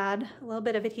of add a little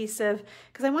bit of adhesive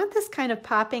because I want this kind of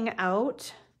popping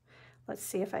out. Let's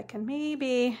see if I can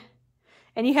maybe,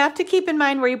 and you have to keep in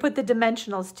mind where you put the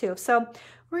dimensionals too. So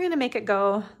we're gonna make it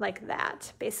go like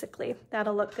that, basically.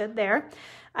 That'll look good there.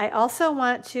 I also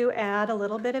want to add a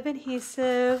little bit of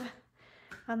adhesive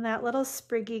on that little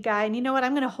spriggy guy. And you know what,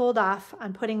 I'm gonna hold off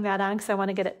on putting that on because I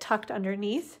wanna get it tucked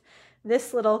underneath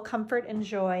this little Comfort and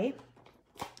Joy.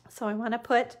 So I wanna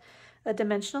put a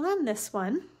dimensional on this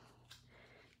one.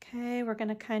 Okay, we're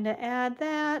gonna kind of add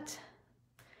that.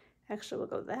 Actually, we'll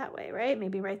go that way, right?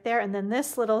 Maybe right there. And then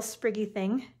this little spriggy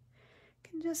thing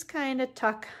can just kind of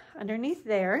tuck underneath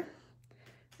there.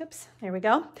 Oops, there we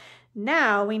go.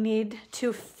 Now we need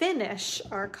to finish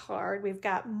our card. We've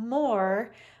got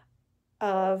more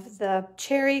of the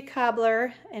cherry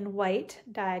cobbler and white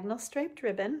diagonal striped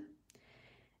ribbon.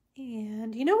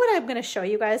 And you know what I'm going to show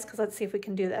you guys, because let's see if we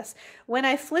can do this. When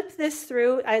I flip this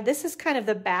through, this is kind of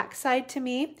the back side to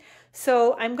me.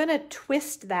 So I'm going to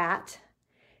twist that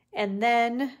and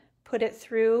then put it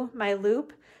through my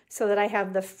loop so that I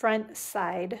have the front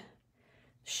side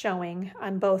showing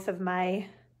on both of my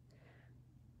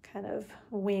kind of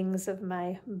wings of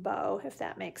my bow, if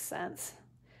that makes sense.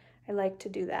 I like to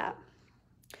do that.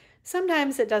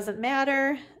 Sometimes it doesn't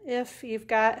matter if you've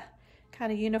got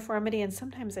kind of uniformity, and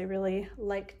sometimes I really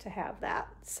like to have that.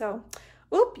 So,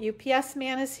 oop, UPS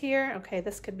man is here. Okay,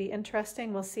 this could be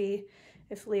interesting. We'll see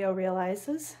if Leo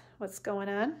realizes what's going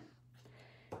on.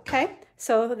 Okay,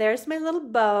 so there's my little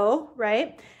bow,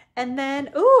 right? And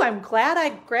then, ooh, I'm glad I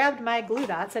grabbed my glue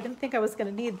dots. I didn't think I was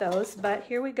gonna need those, but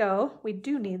here we go. We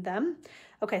do need them.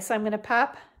 Okay, so I'm gonna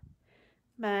pop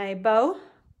my bow,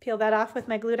 peel that off with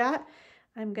my glue dot.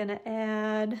 I'm gonna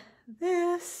add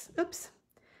this, oops.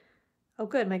 Oh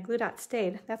good, my glue dot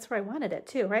stayed. That's where I wanted it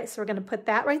too, right? So we're gonna put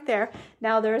that right there.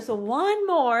 Now there's one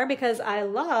more because I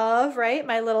love, right,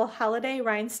 my little holiday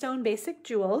rhinestone basic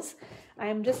jewels.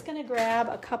 I'm just gonna grab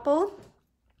a couple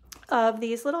of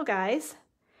these little guys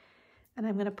and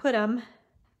I'm gonna put them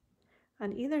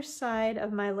on either side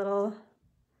of my little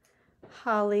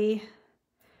holly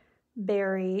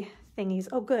berry thingies.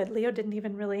 Oh good, Leo didn't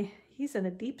even really, he's in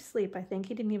a deep sleep, I think.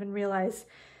 He didn't even realize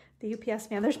the UPS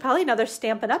man. There's probably another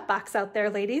Stampin' Up box out there,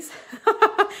 ladies.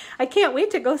 I can't wait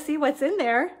to go see what's in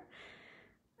there.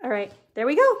 All right, there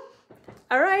we go.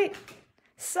 All right,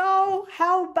 so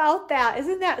how about that?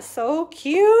 Isn't that so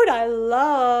cute? I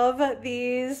love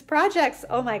these projects.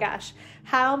 Oh my gosh,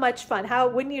 how much fun. How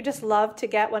wouldn't you just love to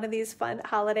get one of these fun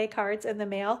holiday cards in the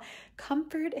mail?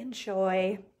 Comfort and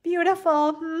Joy.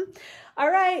 Beautiful. All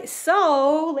right,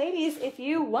 so ladies, if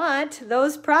you want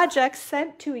those projects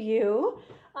sent to you,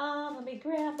 let me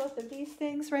grab both of these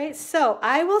things, right? So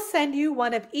I will send you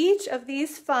one of each of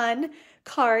these fun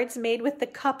cards made with the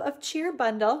Cup of Cheer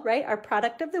bundle, right? Our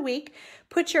product of the week.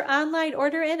 Put your online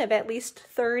order in of at least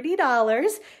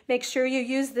 $30. Make sure you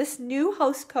use this new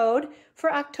host code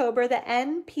for October, the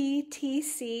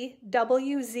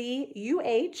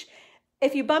NPTCWZUH.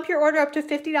 If you bump your order up to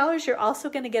 $50, you're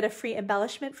also going to get a free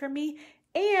embellishment from me.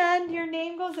 And your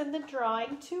name goes in the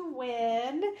drawing to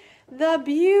win the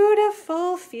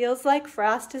beautiful Feels Like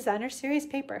Frost Designer Series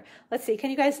paper. Let's see,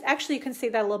 can you guys, actually you can see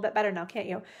that a little bit better now, can't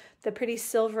you? The pretty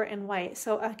silver and white.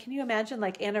 So can you imagine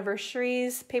like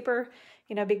anniversaries paper?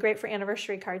 You know, it'd be great for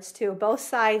anniversary cards too. Both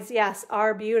sides, yes,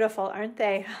 are beautiful, aren't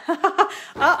they?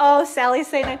 Uh-oh, Sally's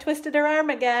saying I twisted her arm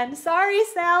again. Sorry,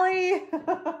 Sally.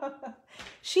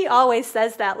 She always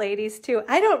says that, ladies, too.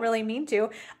 I don't really mean to.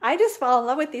 I just fall in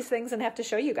love with these things and have to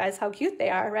show you guys how cute they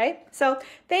are, right? So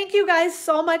thank you guys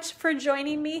so much for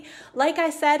joining me. Like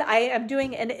I said, I am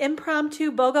doing an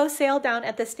impromptu BOGO sale down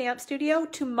at the Stamp Studio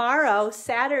tomorrow,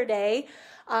 Saturday.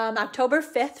 October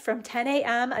 5th from 10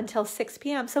 a.m. until 6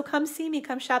 p.m. So come see me,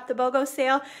 come shop the BOGO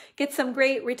sale, get some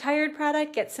great retired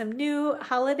product, get some new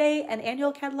holiday and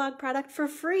annual catalog product for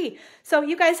free. So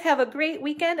you guys have a great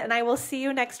weekend, and I will see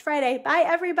you next Friday. Bye,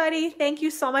 everybody. Thank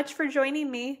you so much for joining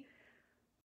me.